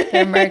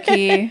 They're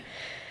murky.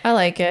 I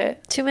like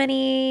it. Too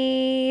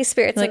many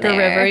spirits like in there.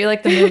 A river. You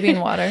like the moving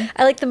water.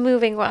 I like the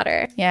moving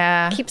water.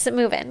 Yeah. Keeps it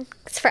moving.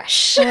 It's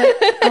fresh.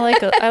 I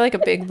like a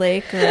big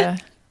lake or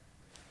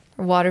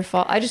a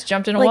waterfall. I just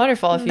jumped in a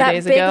waterfall a few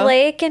days ago. That big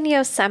lake in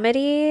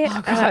Yosemite.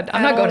 Oh God,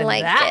 I'm not going to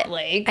that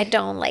lake. I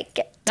don't like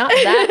it. Not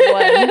that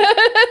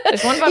one.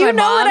 There's one by my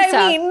mom's house.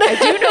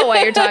 I do know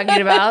what you're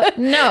talking about.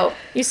 No,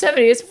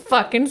 Yosemite is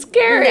fucking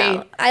scary.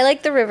 No, I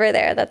like the river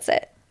there. That's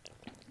it.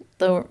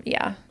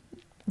 Yeah.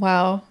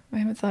 Wow. I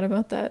haven't thought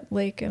about that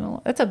lake in a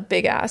while. That's a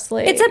big ass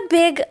lake. It's a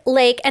big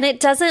lake, and it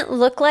doesn't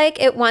look like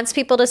it wants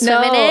people to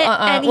swim in it.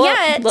 And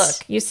yet, look,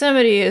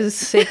 Yosemite is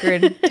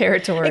sacred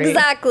territory.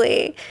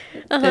 Exactly.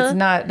 It's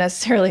not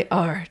necessarily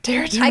our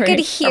territory. I could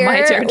hear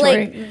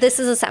like this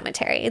is a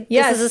cemetery.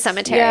 Yes. This is a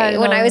cemetery. Yeah,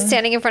 when I was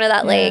standing in front of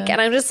that lake, and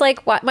I'm just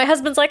like, what? My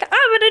husband's like,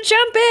 I'm gonna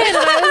jump in. And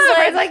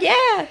I was like,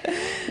 yeah.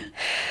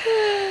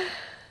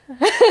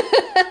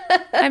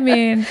 I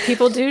mean,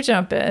 people do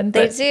jump in.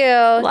 They do.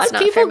 A lot of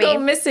people go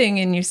missing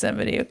in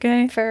Yosemite,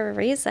 okay? For a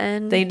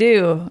reason. They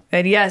do.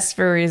 And yes,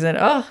 for a reason.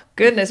 Oh,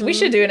 goodness. Mm-hmm. We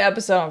should do an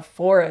episode on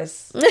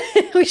forests.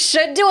 We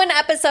should do an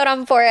episode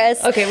on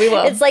forests. Okay, we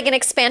will. It's like an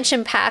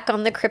expansion pack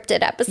on the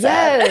cryptid episode.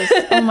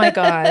 Yes. Oh, my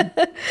God.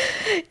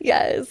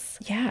 Yes.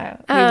 Yeah.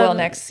 We will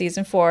next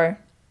season 4.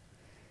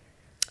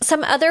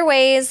 Some other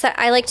ways that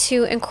I like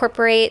to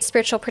incorporate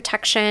spiritual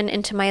protection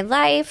into my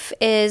life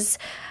is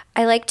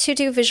I like to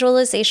do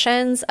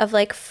visualizations of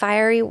like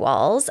fiery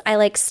walls. I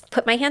like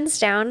put my hands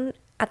down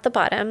at the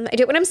bottom. I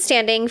do it when I'm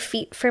standing,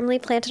 feet firmly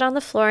planted on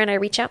the floor, and I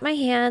reach out my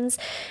hands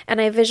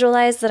and I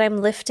visualize that I'm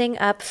lifting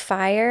up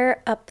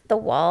fire up the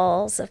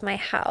walls of my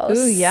house.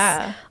 Ooh,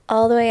 yeah.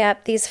 All the way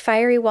up, these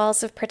fiery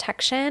walls of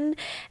protection.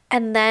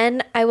 And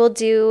then I will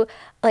do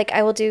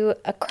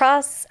a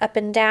cross up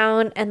and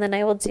down, and then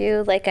I will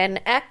do like an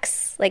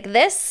X like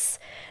this,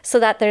 so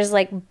that there's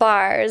like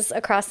bars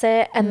across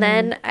it. And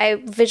then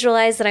I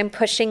visualize that I'm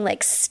pushing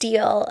like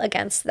steel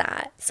against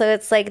that. So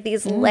it's like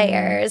these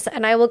layers.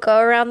 And I will go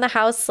around the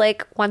house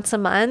like once a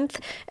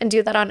month and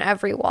do that on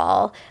every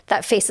wall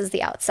that faces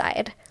the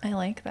outside. I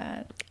like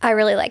that. I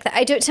really like that.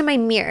 I do it to my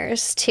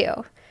mirrors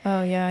too.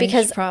 Oh, yeah.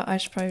 Because I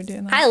should probably do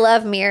that. I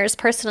love mirrors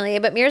personally,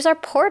 but mirrors are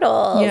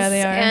portals. Yeah,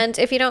 they are. And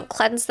if you don't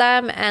cleanse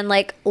them and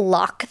like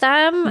lock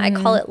them, I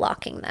call it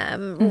locking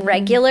them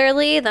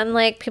regularly, then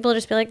like people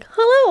just be like,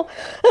 hello.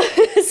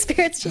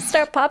 Spirits just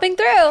start popping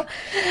through.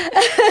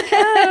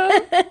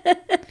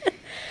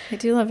 I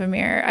do love a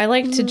mirror. I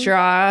like to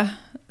draw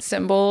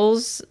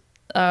symbols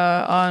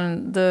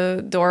on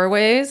the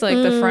doorways, like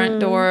the front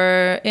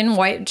door in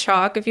white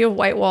chalk. If you have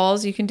white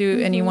walls, you can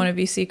do, and you want to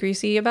be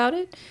secrecy about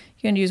it,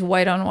 you can use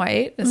white on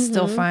white. It's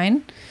still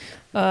fine.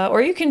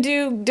 Or you can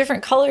do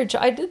different colored.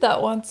 I did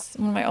that once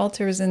when my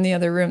altar was in the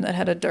other room that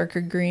had a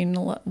darker green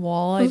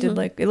wall. I did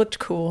it looked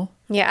cool.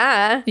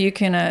 Yeah. You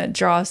can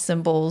draw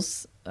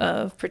symbols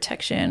of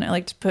protection. I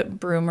like to put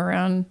broom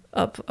around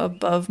up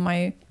above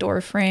my door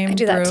frame. I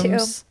do that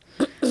brooms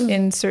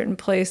in certain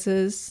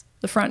places.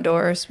 The front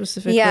door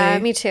specifically. Yeah,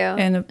 me too.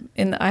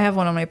 And I have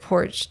one on my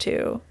porch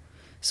too.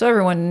 So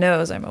everyone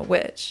knows I'm a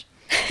witch.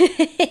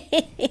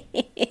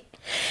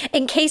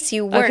 In case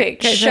you weren't Okay,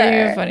 can I sure. tell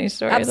you a funny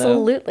story?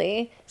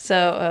 Absolutely.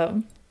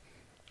 So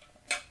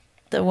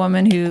the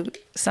woman who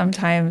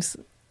sometimes,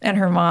 and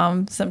her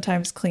mom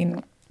sometimes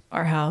clean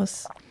our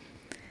house.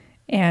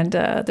 And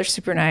they're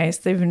super nice.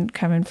 They've been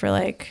coming for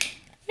like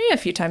a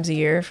few times a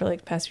year for like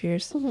the past few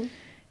years.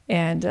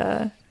 And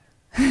I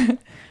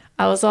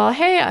was all,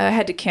 hey, I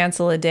had to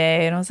cancel a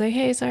day. And I was like,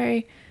 hey,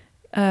 sorry.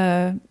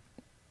 Her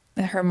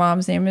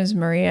mom's name is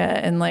Maria.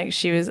 And like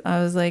I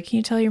was like, can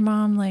you tell your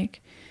mom like,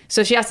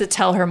 so she has to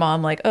tell her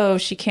mom like, oh,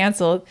 she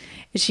canceled.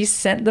 And she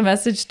sent the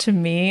message to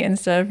me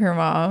instead of her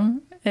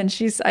mom. And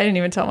I didn't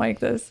even tell Mike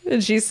this.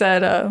 And she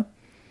said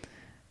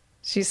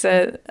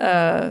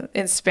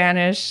in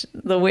Spanish,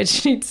 the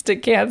witch needs to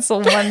cancel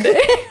Monday.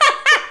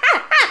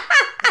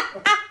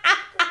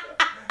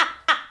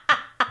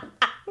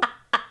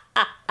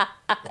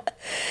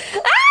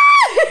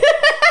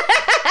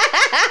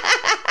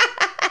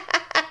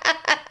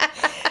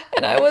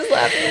 And I was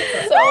laughing.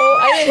 So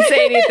I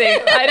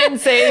didn't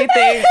say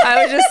anything.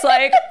 I was just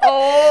like,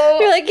 oh.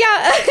 You're like,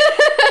 yeah.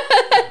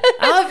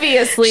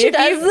 Obviously,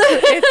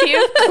 if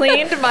you've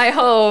cleaned my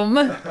home,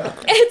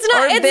 it's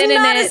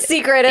not a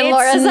secret in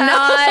Laura's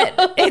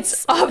house.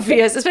 It's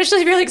obvious, especially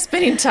if you're like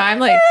spending time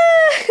like,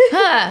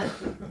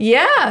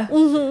 yeah.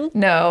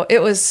 No,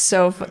 it was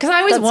so fun. Because I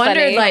always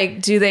wondered, funny.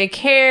 like, do they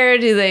care?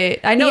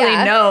 I know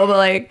they know, but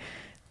like,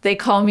 they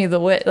call me the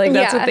witch. Like,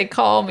 that's what they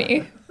call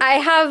me. I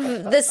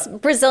have this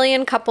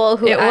Brazilian couple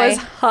who It was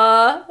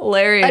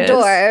hilarious.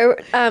 adore,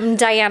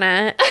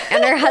 Diana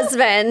and her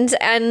husband,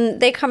 and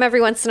they come every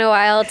once in a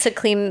while to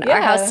clean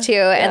our house too.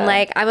 And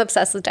like, I'm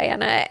obsessed with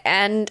Diana,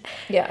 and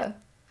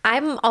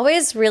I'm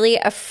always really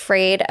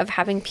afraid of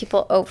having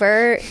people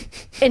over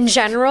in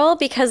general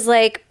because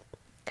like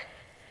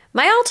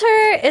my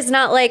altar is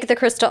not like the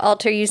crystal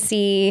altar you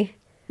see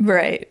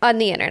right on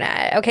the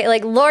internet. Okay,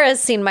 like Laura's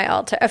seen my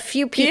altar. A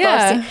few people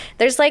have seen.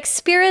 There's like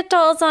spirit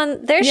dolls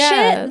on there's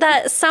shit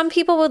that some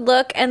people would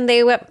look and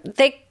they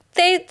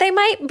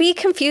might be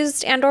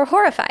confused and or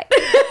horrified.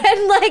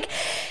 And like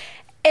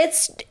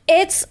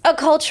it's a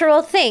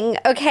cultural thing.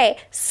 Okay,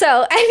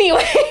 so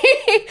anyway,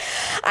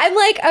 I'm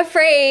like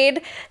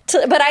afraid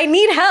but I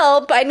need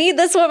help. I need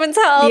this woman's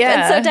help.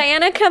 And so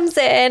Diana comes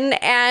in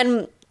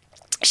and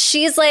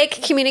she's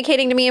like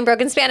communicating to me in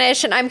broken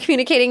Spanish and I'm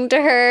communicating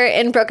to her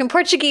in broken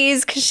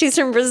Portuguese because she's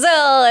from Brazil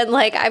and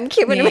like I'm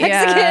Cuban and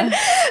Mexican.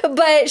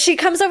 But she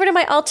comes over to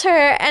my altar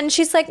and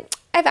she's like,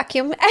 I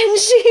vacuum. And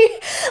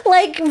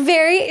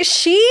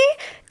she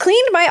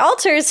cleaned my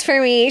altars for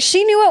me.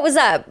 She knew what was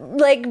up.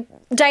 Like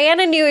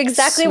Diana knew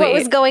exactly what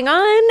was going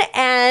on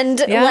and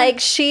like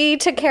she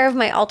took care of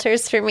my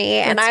altars for me.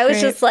 And I was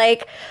just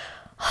like,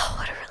 oh,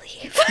 what a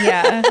relief.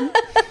 Yeah.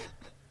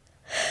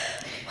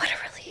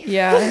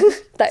 Yeah.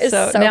 That is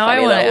so now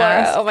funny, I want to Laura.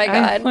 ask. Oh my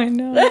God. I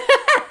know.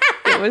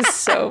 It was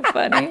so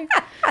funny.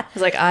 I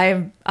was like,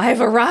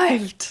 I've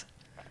arrived.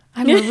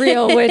 I'm a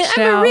real witch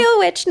now. I'm a real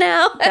witch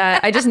now.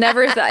 I just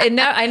never thought.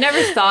 I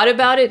never thought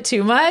about it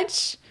too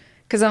much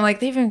because I'm like,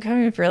 they've been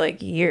coming for like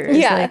years.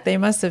 Yeah. Like they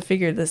must have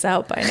figured this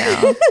out by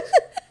now.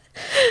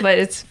 But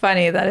it's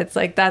funny that it's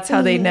like that's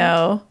how they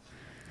know.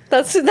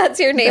 That's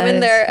your name in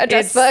their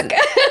address book.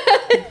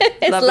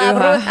 It's La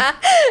Bruja.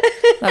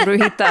 La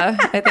Brujita,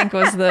 I think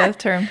was the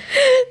term.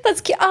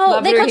 That's cute. Oh,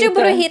 they called you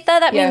Brujita.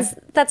 That means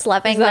that's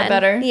loving. Is that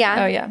better?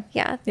 Yeah. Oh, yeah.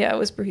 Yeah. Yeah, it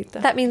was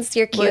Brujita. That means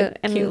you're cute.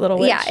 Cute little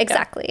witch. Yeah,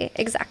 exactly.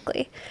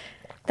 Exactly.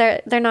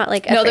 They're not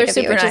like No, afraid they're of you,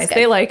 super which is nice. good.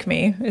 They like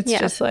me. It's Yeah.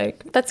 just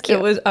like That's cute.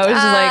 I was just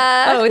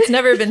like, oh, it's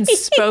never been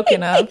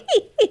spoken of.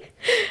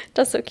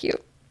 That's so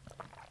cute.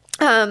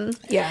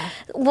 Yeah.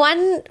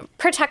 One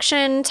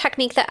protection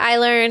technique that I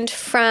learned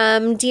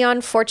from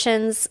Dion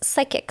Fortune's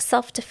Psychic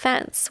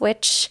Self-Defense,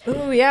 which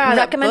Ooh, yeah,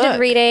 that recommended book.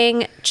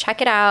 reading.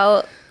 Check it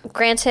out.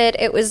 Granted,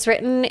 it was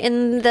written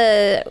in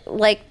the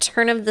like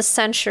turn of the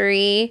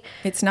century.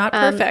 It's not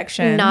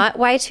perfection. Not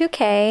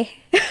Y2K.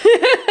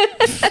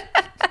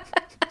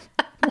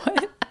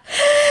 What?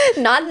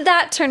 Not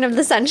that turn of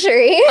the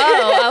century.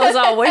 Oh, I was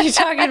all, what are you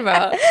talking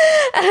about?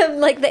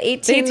 Like the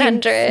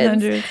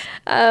 1800s.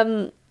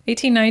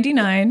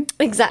 1899.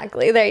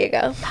 Exactly. There you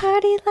go.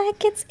 Party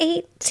like it's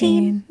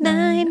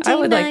 1899. I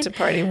would like to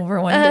party over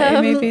one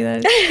day. Maybe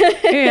that.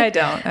 Maybe I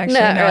don't actually.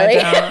 Not No, really.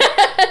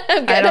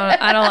 I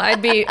don't. I don't.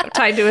 I'd be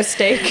tied to a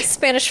stake.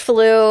 Spanish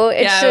flu.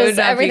 It's Yeah, it would just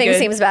not be everything good.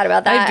 seems bad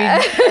about that.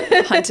 I'd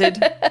be hunted.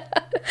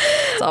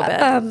 It's all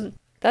bad.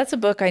 That's a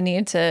book I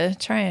need to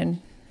try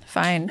and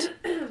find.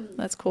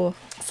 That's cool.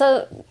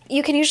 So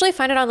you can usually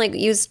find it on like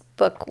used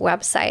book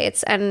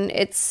websites, and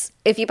it's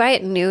if you buy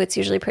it new, it's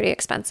usually pretty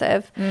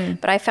expensive.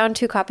 But I found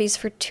 2 copies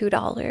for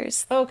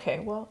 $2. Okay.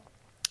 Well.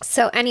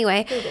 So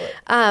anyway,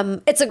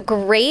 it's a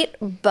great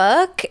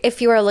book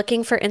if you are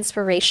looking for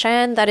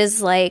inspiration that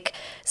is like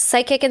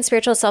psychic and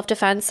spiritual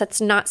self-defense that's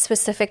not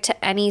specific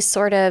to any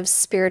sort of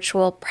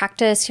spiritual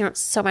practice. You don't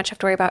so much have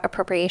to worry about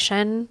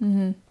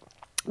appropriation.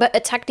 But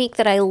a technique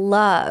that I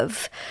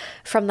love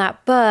from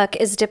that book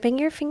is dipping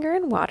your finger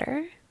in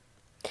water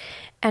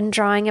and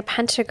drawing a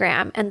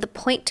pentagram, and the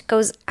point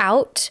goes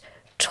out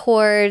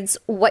towards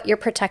what you're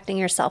protecting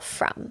yourself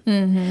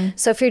from.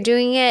 So if you're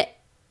doing it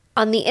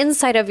on the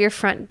inside of your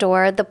front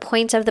door, the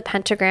point of the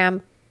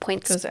pentagram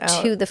points Goes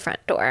out. to the front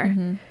door,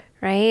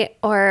 right?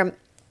 Or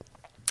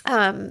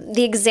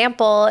the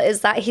example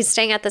is that he's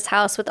staying at this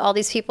house with all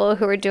these people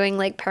who are doing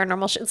like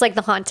paranormal shit. It's like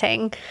The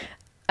Haunting.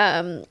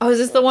 Oh, is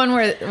this the one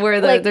where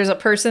Like- there's a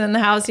person in the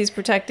house he's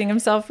protecting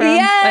himself from?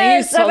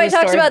 Yes, have I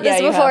talked story. about this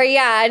Yeah, you before? have.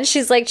 Yeah, and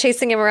she's like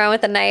chasing him around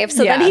with a knife.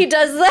 So then Yeah.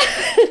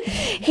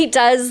 he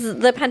does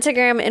the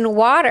pentagram in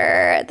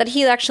water that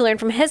he actually learned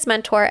from his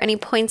mentor, and he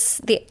points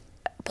the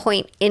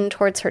point in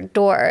towards her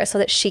door so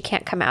that she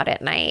can't come out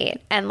at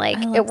night, and like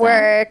it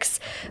works.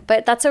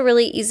 But that's a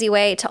really easy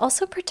way to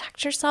also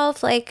protect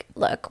yourself. Like,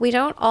 look, we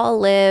don't all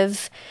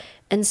live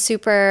in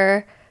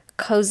super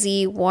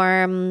cozy,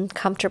 warm,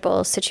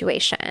 comfortable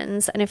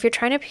situations. And if you're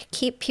trying to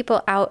keep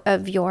people out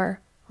of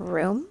your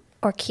room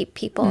or keep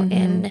people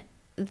in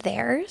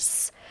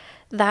theirs,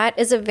 that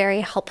is a very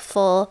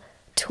helpful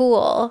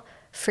tool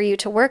for you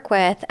to work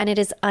with. And it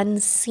is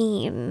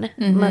unseen,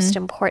 most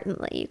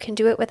importantly. You can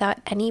do it without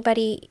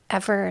anybody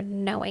ever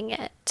knowing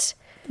it.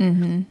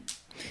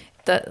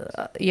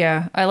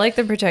 Yeah, I like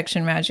the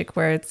protection magic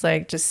where it's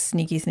like just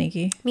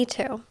sneaky. Me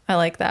too. I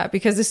like that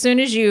because as soon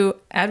as you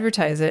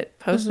advertise it,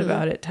 post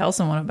about it, tell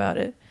someone about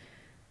it,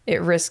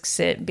 it risks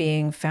it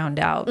being found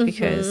out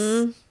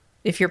because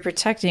if you're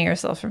protecting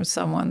yourself from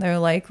someone, they're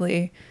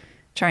likely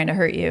trying to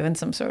hurt you in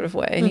some sort of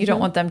way, and you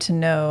don't want them to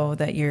know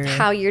that you're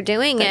How you're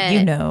doing it.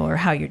 you know, or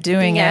how you're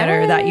doing it,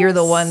 or that you're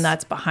the one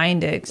that's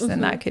behind it, 'cause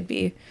then that could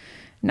be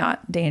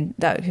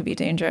that could be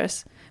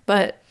dangerous.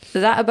 But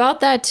about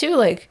that too,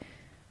 like,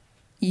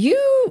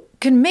 you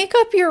can make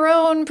up your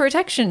own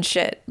protection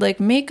shit. Like,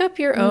 make up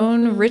your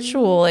own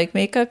ritual. Like,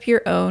 make up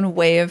your own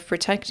way of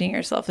protecting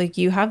yourself. Like,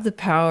 you have the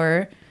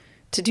power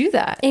to do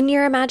that. in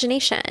your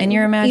imagination. In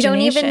your You don't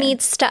even imagination.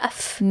 need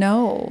stuff.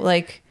 No,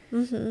 like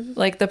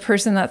the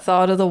person that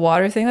thought of the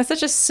water thing, that's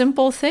such a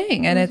simple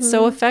thing. And it's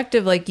so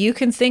effective. Like, you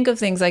can think of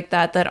things like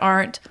that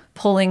aren't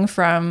pulling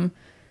from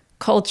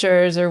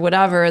cultures or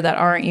whatever that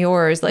aren't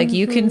yours. Like,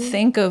 you can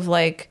think of,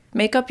 like,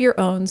 make up your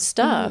own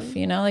stuff,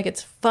 you know, like,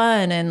 it's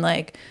fun and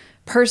like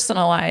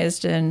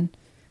personalized, and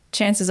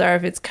chances are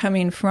if it's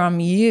coming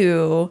from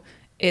you,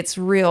 it's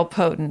real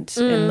potent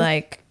and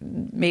like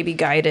maybe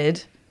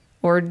guided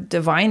or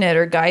divine it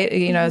or guide,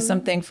 you know,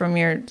 something from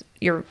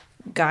your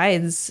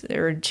guides,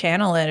 or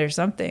channel it or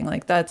something.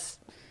 Like, that's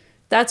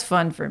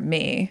fun for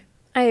me.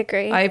 I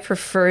agree. I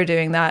prefer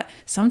doing that.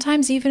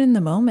 Sometimes even in the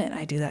moment,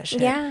 I do that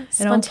shit. Yeah,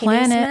 I don't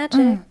plan spontaneous it.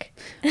 magic.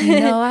 You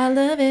know, I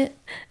love it.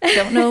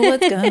 Don't know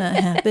what's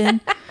gonna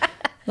happen.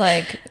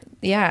 Like,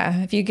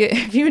 yeah, if you've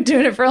been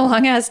doing it for a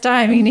long ass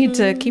time, you need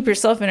to keep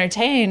yourself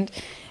entertained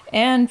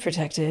and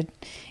protected.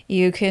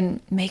 You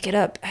can make it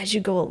up as you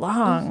go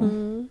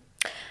along.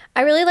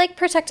 I really like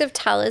protective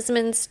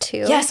talismans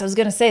too. Yes, I was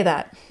gonna say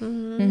that.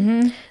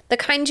 The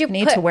kind you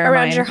Need put to wear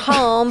around mine. your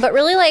home, but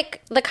really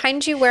like the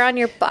kind you wear on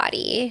your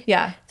body.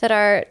 Yeah. That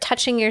are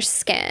touching your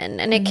skin.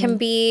 And it can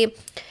be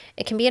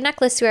a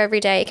necklace you wear every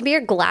day. It can be your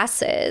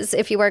glasses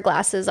if you wear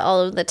glasses all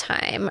of the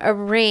time. A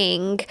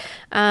ring.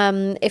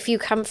 If you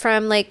come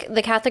from like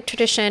the Catholic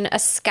tradition, a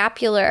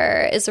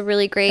scapular is a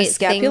really great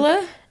Scapula?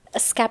 thing. A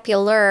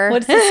scapular.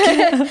 What's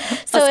a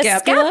So a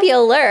scapula?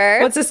 scapular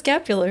What's a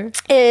scapular?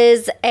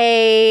 is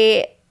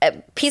a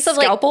piece of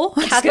Scalpel?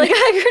 like Catholic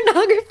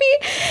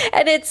iconography,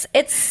 and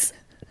it's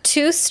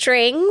 2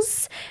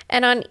 strings,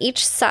 and on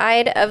each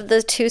side of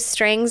the 2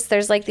 strings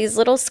there's like these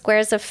little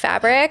squares of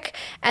fabric,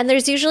 and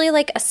there's usually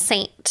like a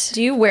saint.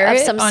 Do you wear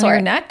it on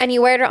your neck? And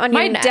you wear it on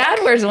your neck. My dad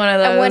wears one of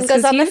those. And one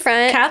goes on the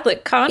front.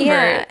 Catholic convert.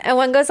 Yeah, and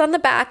one goes on the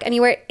back, and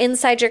you wear it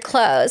inside your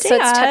clothes, so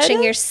it's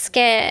touching your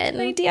skin.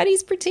 My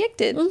daddy's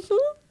protected.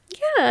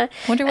 Yeah.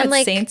 Wonder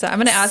what saints are. I'm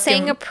gonna ask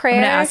him. A prayer.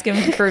 I'm gonna ask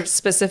him for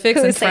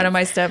specifics in front of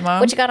my stepmom.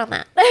 What you got on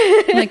that?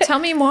 I'm like, tell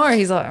me more.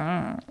 He's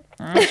like,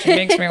 she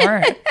makes me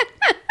wear it.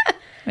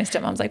 My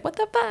stepmom's like, what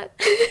the fuck?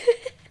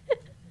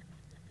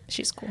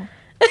 She's cool.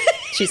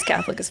 She's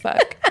Catholic as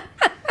fuck.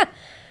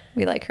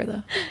 We like her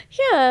though.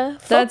 Yeah.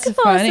 That's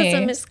Catholicism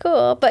funny. is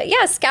cool. But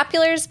yeah,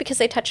 scapulars, because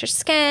they touch your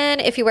skin.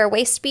 If you wear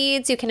waist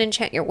beads, you can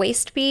enchant your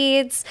waist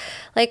beads.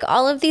 Like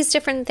all of these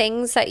different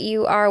things that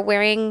you are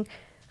wearing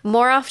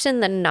more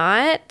often than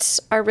not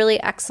are really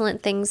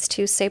excellent things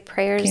to say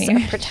prayers of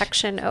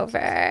protection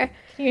over.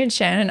 Can you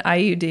enchant an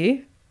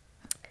IUD?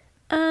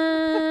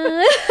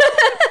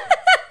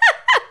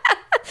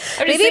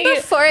 Maybe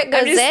before it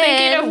goes in. I'm just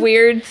thinking of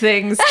weird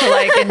things to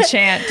like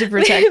enchant to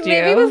protect you.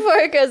 Maybe before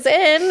it goes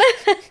in.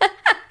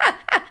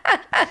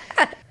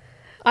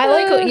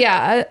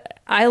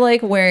 I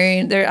like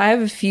wearing there. I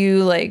have a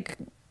few like,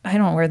 I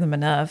don't wear them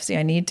enough. See,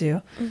 I need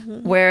to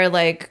wear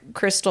like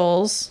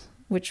crystals,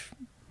 which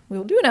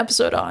we'll do an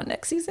episode on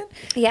next season.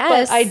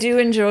 Yes. But I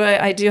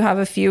do have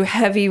a few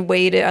heavy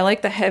weighted. I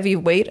like the heavy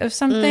weight of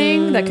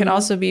something that can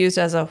also be used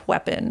as a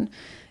weapon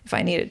if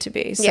I need it to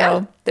be.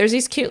 So there's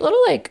these cute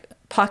little like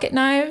pocket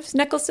knives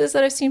necklaces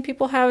that I've seen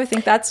people have. I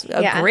think that's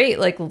a great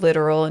like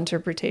literal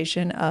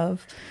interpretation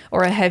of,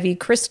 or a heavy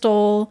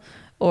crystal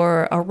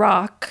or a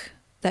rock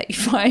that you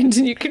find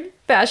and you can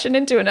fashion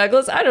into a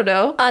necklace. I don't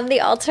know. On the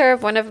altar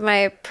of one of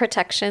my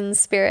protection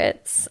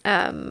spirits,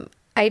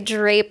 I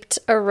draped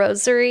a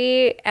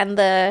rosary, and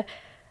the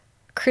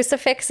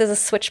crucifix is a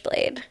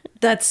switchblade.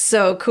 That's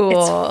so cool.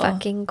 It's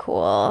fucking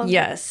cool.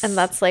 Yes. And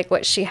that's like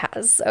what she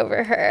has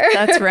over her.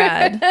 That's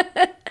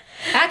rad.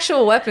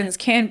 Actual weapons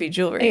can be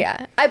jewelry.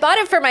 Yeah. I bought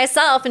it for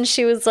myself, and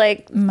she was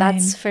like,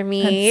 that's for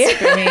me. That's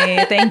for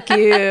me. Thank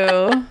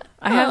you.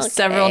 I have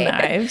several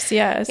knives.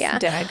 Yes. Yeah.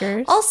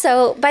 Daggers.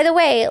 Also, by the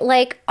way,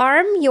 like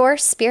arm your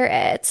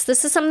spirits.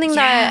 This is something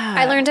that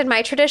I learned in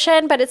my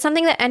tradition, but it's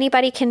something that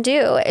anybody can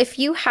do. If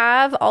you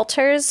have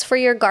altars for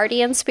your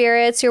guardian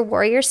spirits, your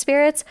warrior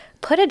spirits,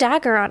 put a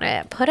dagger on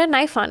it, put a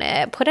knife on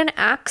it, put an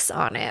axe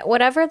on it,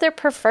 whatever their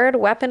preferred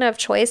weapon of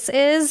choice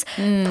is,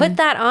 put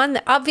that on.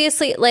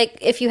 Obviously, like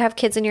if you have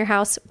kids in your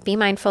house, be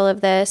mindful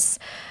of this.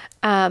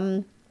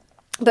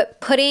 But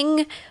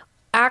putting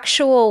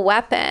actual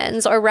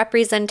weapons or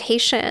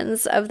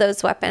representations of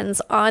those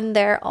weapons on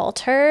their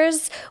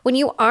altars, when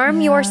you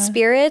arm your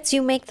spirits, you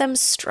make them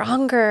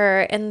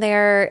stronger in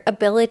their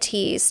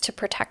abilities to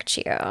protect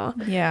you.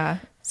 Yeah.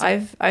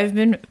 I've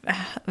been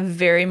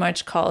very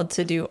much called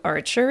to do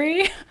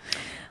archery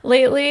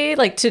lately,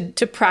 like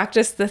to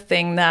practice the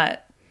thing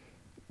that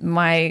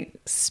my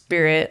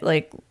spirit,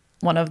 like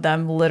one of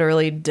them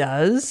literally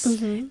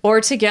does, or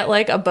to get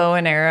like a bow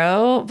and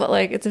arrow, but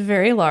like it's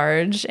very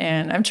large,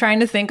 and I'm trying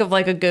to think of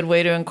like a good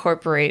way to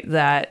incorporate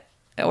that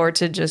or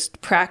to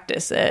just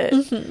practice it.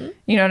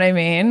 You know what I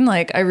mean?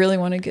 Like I really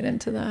want to get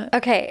into that.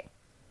 Okay.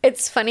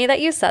 It's funny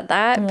that you said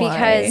that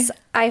because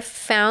I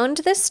found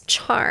this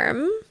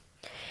charm,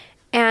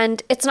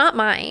 and it's not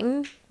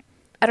mine.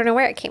 I don't know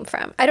where it came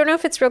from. I don't know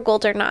if it's real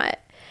gold or not.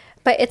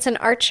 But it's an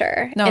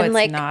archer in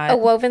like a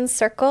woven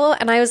circle.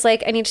 And I was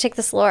like, I need to take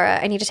this, Laura.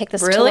 I need to take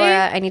this to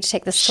Laura. I need to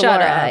take this to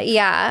Laura. Up.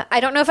 Yeah.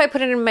 I don't know if I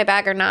put it in my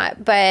bag or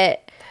not,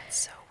 but that's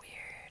so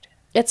weird.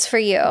 It's for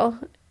you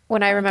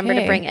when I remember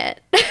to bring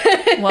it.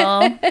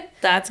 Well,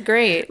 that's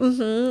great.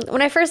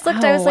 When I first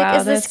looked, I was like,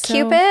 is this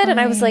Cupid? And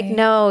I was like,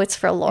 no, it's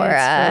for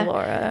Laura.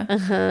 It's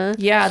for Laura.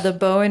 Yeah. The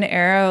bow and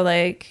arrow,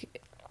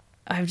 like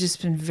I've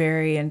just been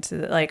very into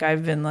like,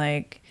 I've been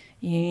like,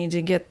 you need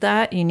to get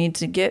that, you need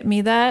to get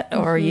me that,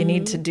 or you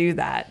need to do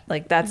that.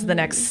 Like that's the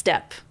next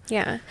step.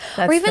 Yeah.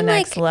 That's or even the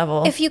next like,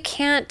 level. If you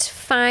can't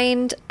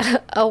find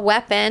a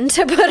weapon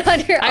to put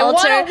on your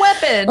altar. I want a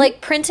weapon.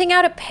 Like printing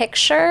out a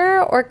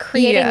picture or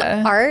creating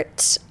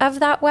art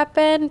of that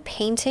weapon,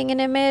 painting an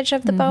image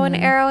of the bow and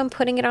arrow and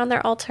putting it on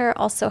their altar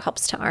also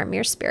helps to arm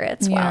your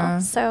spirits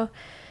well. So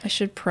I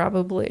should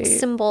probably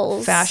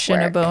symbols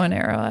fashion a bow and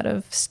arrow out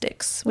of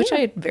sticks, which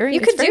you could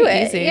do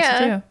it. Easy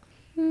to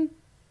do.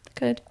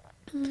 Good.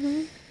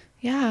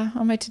 Yeah,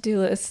 on my to-do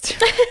list.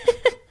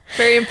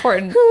 Very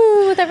important.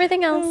 Ooh, with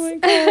everything else. Oh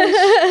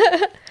my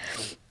gosh.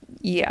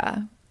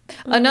 Yeah.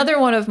 Another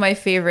one of my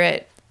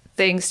favorite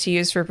things to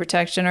use for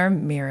protection are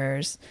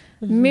mirrors.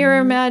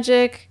 Mirror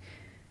magic.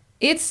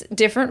 It's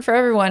different for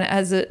everyone,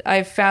 as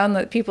I've found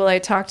that people I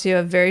talk to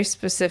have very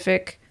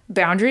specific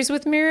boundaries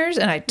with mirrors,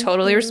 and I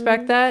totally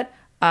respect that.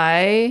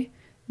 I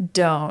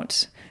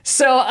don't.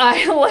 So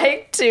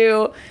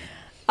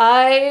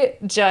I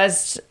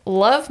just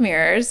love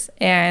mirrors,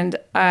 and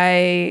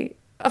I,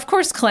 of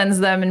course, cleanse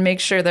them and make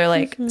sure they're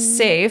like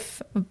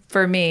safe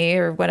for me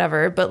or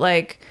whatever. But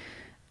like,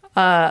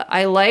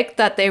 I like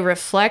that they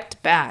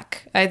reflect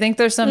back. I think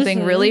there's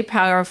something really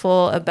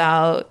powerful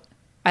about,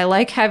 I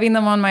like having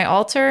them on my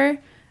altar.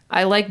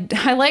 I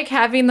like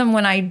having them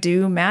when I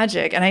do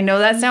magic. And I know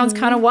that sounds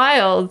kind of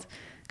wild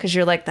because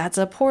you're like, that's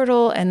a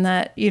portal and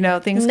that, you know,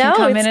 things can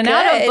come in and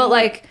out of, but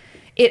like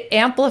it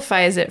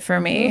amplifies it for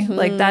me.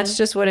 Like that's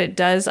just what it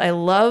does. I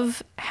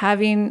love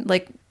having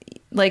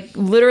like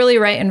literally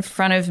right in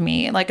front of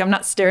me. Like I'm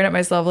not staring at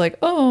myself like,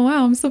 oh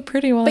wow, I'm so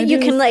pretty while I But do you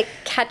can this. like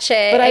catch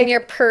it in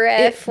your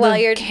periph while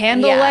you're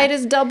candlelight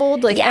is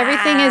doubled. Like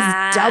everything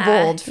is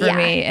doubled for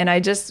me. And I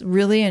just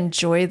really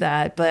enjoy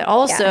that. But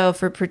also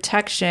for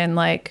protection,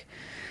 like,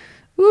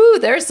 ooh,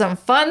 there's some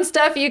fun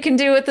stuff you can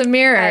do with the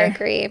mirror. I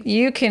agree.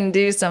 You can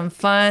do some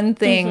fun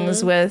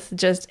things with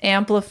just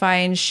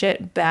amplifying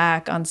shit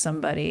back on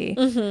somebody.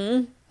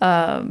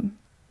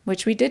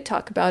 Which we did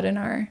talk about in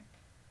our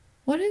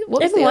what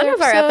was in the one other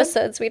of our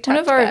episode? episodes we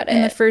talked about it.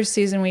 In the first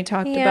season we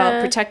talked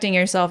about protecting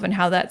yourself and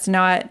how that's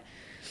not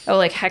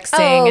like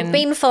hexing and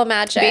baneful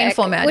magic.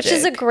 Which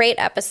is a great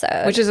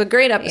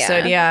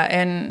episode.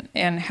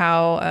 And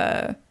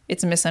how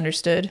it's a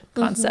misunderstood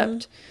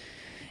concept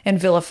and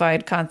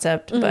vilified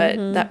concept, but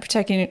that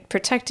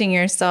protecting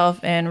yourself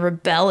and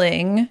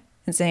rebelling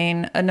and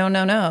saying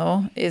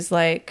no is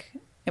like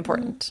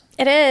important.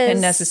 It is. And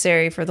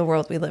necessary for the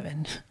world we live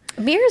in.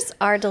 Mirrors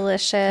are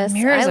delicious.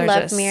 I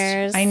love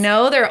mirrors. I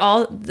know they're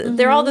all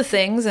the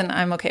things, and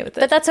I'm okay with it.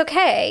 But that's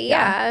okay.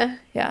 Yeah.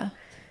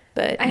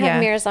 But I have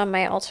mirrors on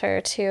my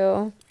altar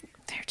too.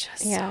 They're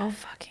just so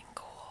fucking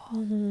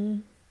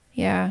cool.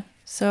 Yeah.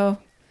 So,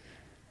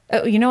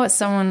 you know what?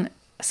 Someone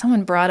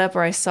brought up,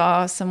 or I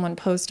saw someone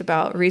post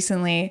about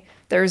recently.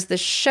 There's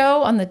this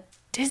show on the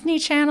Disney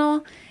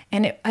Channel,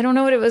 and I don't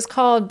know what it was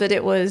called, but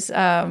it was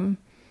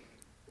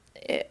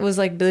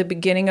like the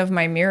beginning of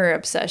my mirror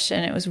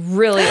obsession. It was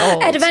really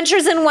old.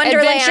 Adventures in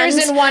Wonderland.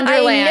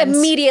 I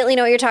immediately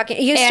know what you're talking.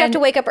 You used to have to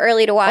wake up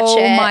early to watch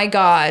it. Oh my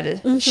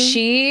God.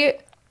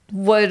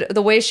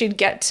 The way she'd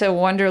get to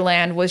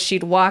Wonderland was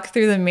she'd walk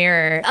through the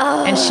mirror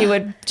and she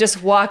would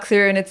just walk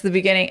through, and it's the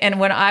beginning. And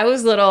when I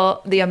was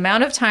little, the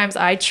amount of times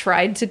I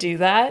tried to do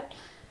that,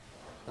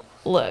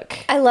 look.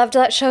 I loved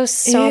that show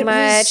so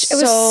much. It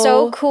was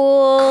so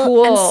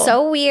cool and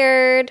so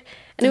weird.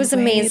 And it was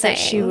amazing. That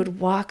she would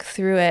walk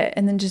through it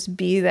and then just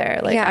be there.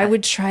 Like I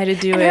would try to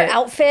do and it. Her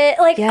outfit,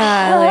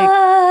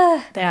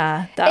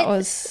 that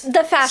was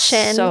the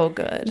fashion. So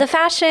good. The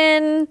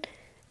fashion.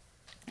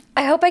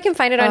 I hope I can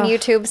find it on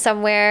YouTube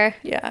somewhere.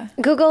 Yeah.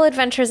 Google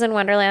Adventures in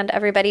Wonderland.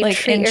 Everybody, like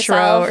treat intro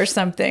yourself or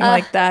something.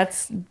 Like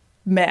that's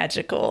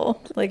magical.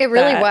 Like it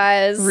really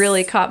was.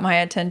 Really caught my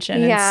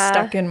attention and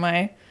stuck in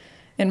my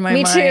mind.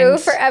 Me too.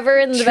 Forever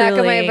in the back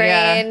of my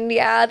brain.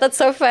 Yeah, that's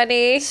so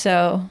funny.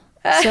 So,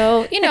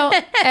 you know,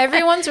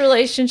 everyone's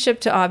relationship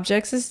to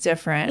objects is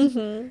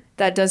different.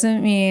 That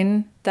doesn't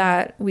mean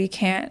that we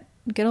can't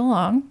get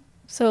along.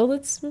 So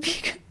let's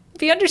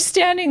be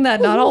understanding that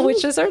not all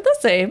witches are the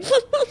same.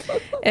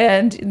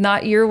 And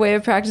not your way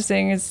of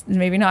practicing is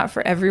maybe not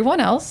for everyone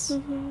else,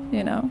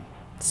 you know.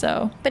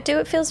 So, but do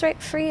what feels right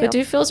for you.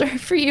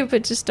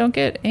 But just don't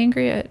get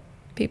angry at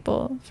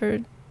people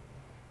for,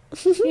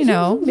 you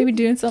know, maybe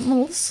doing something a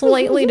little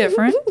slightly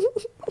different.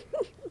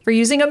 For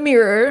using a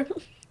mirror.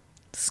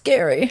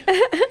 Scary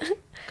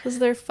because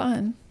they're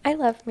fun. I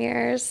love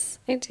mirrors.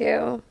 I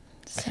do.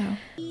 So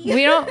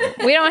we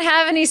don't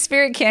have any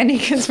spirit candy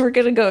because we're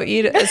gonna go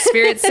eat a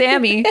spirit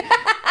Sammy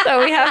that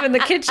we have in the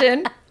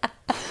kitchen.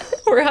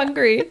 We're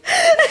hungry.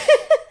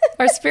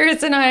 Our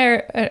spirits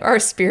are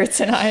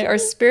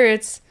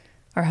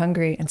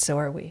hungry, and so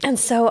are we. And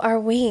so are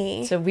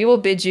we. So we will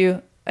bid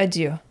you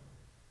adieu.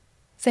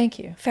 Thank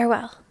you.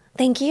 Farewell.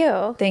 Thank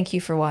you. Thank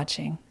you for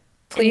watching.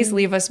 Please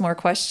leave us more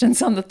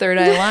questions on the third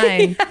eye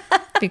line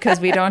because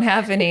we don't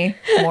have any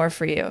more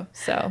for you.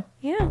 So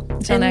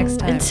until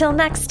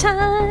next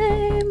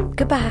time.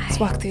 Goodbye. Let's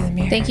walk through the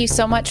mirror. Thank you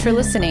so much for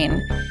listening.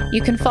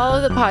 You can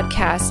follow the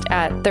podcast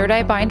at Third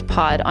Eye Bind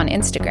Pod on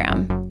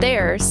Instagram.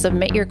 There,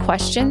 submit your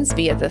questions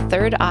via the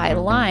Third Eye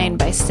line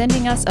by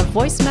sending us a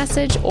voice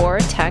message or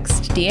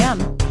text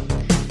DM.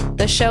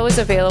 The show is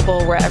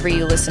available wherever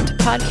you listen to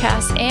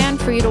podcasts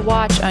and for you to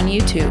watch on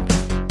YouTube.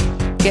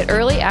 Get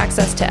early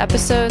access to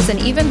episodes and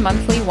even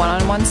monthly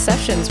one-on-one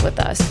sessions with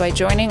us by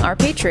joining our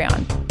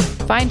Patreon.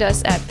 Find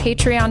us at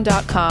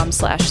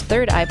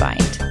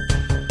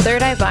patreon.com/thirdeyebind.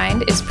 Third Eye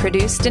Bind is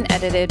produced and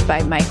edited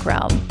by Mike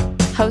Realm.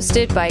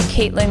 Hosted by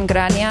Caitlin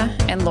Grania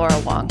and Laura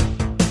Wong.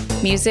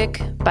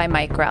 Music by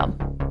Mike Realm.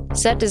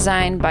 Set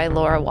design by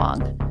Laura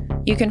Wong.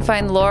 You can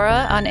find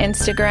Laura on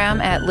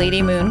Instagram at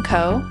Lady Moon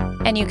Co.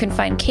 And you can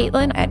find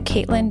Caitlin at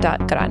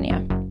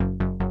caitlin.grania.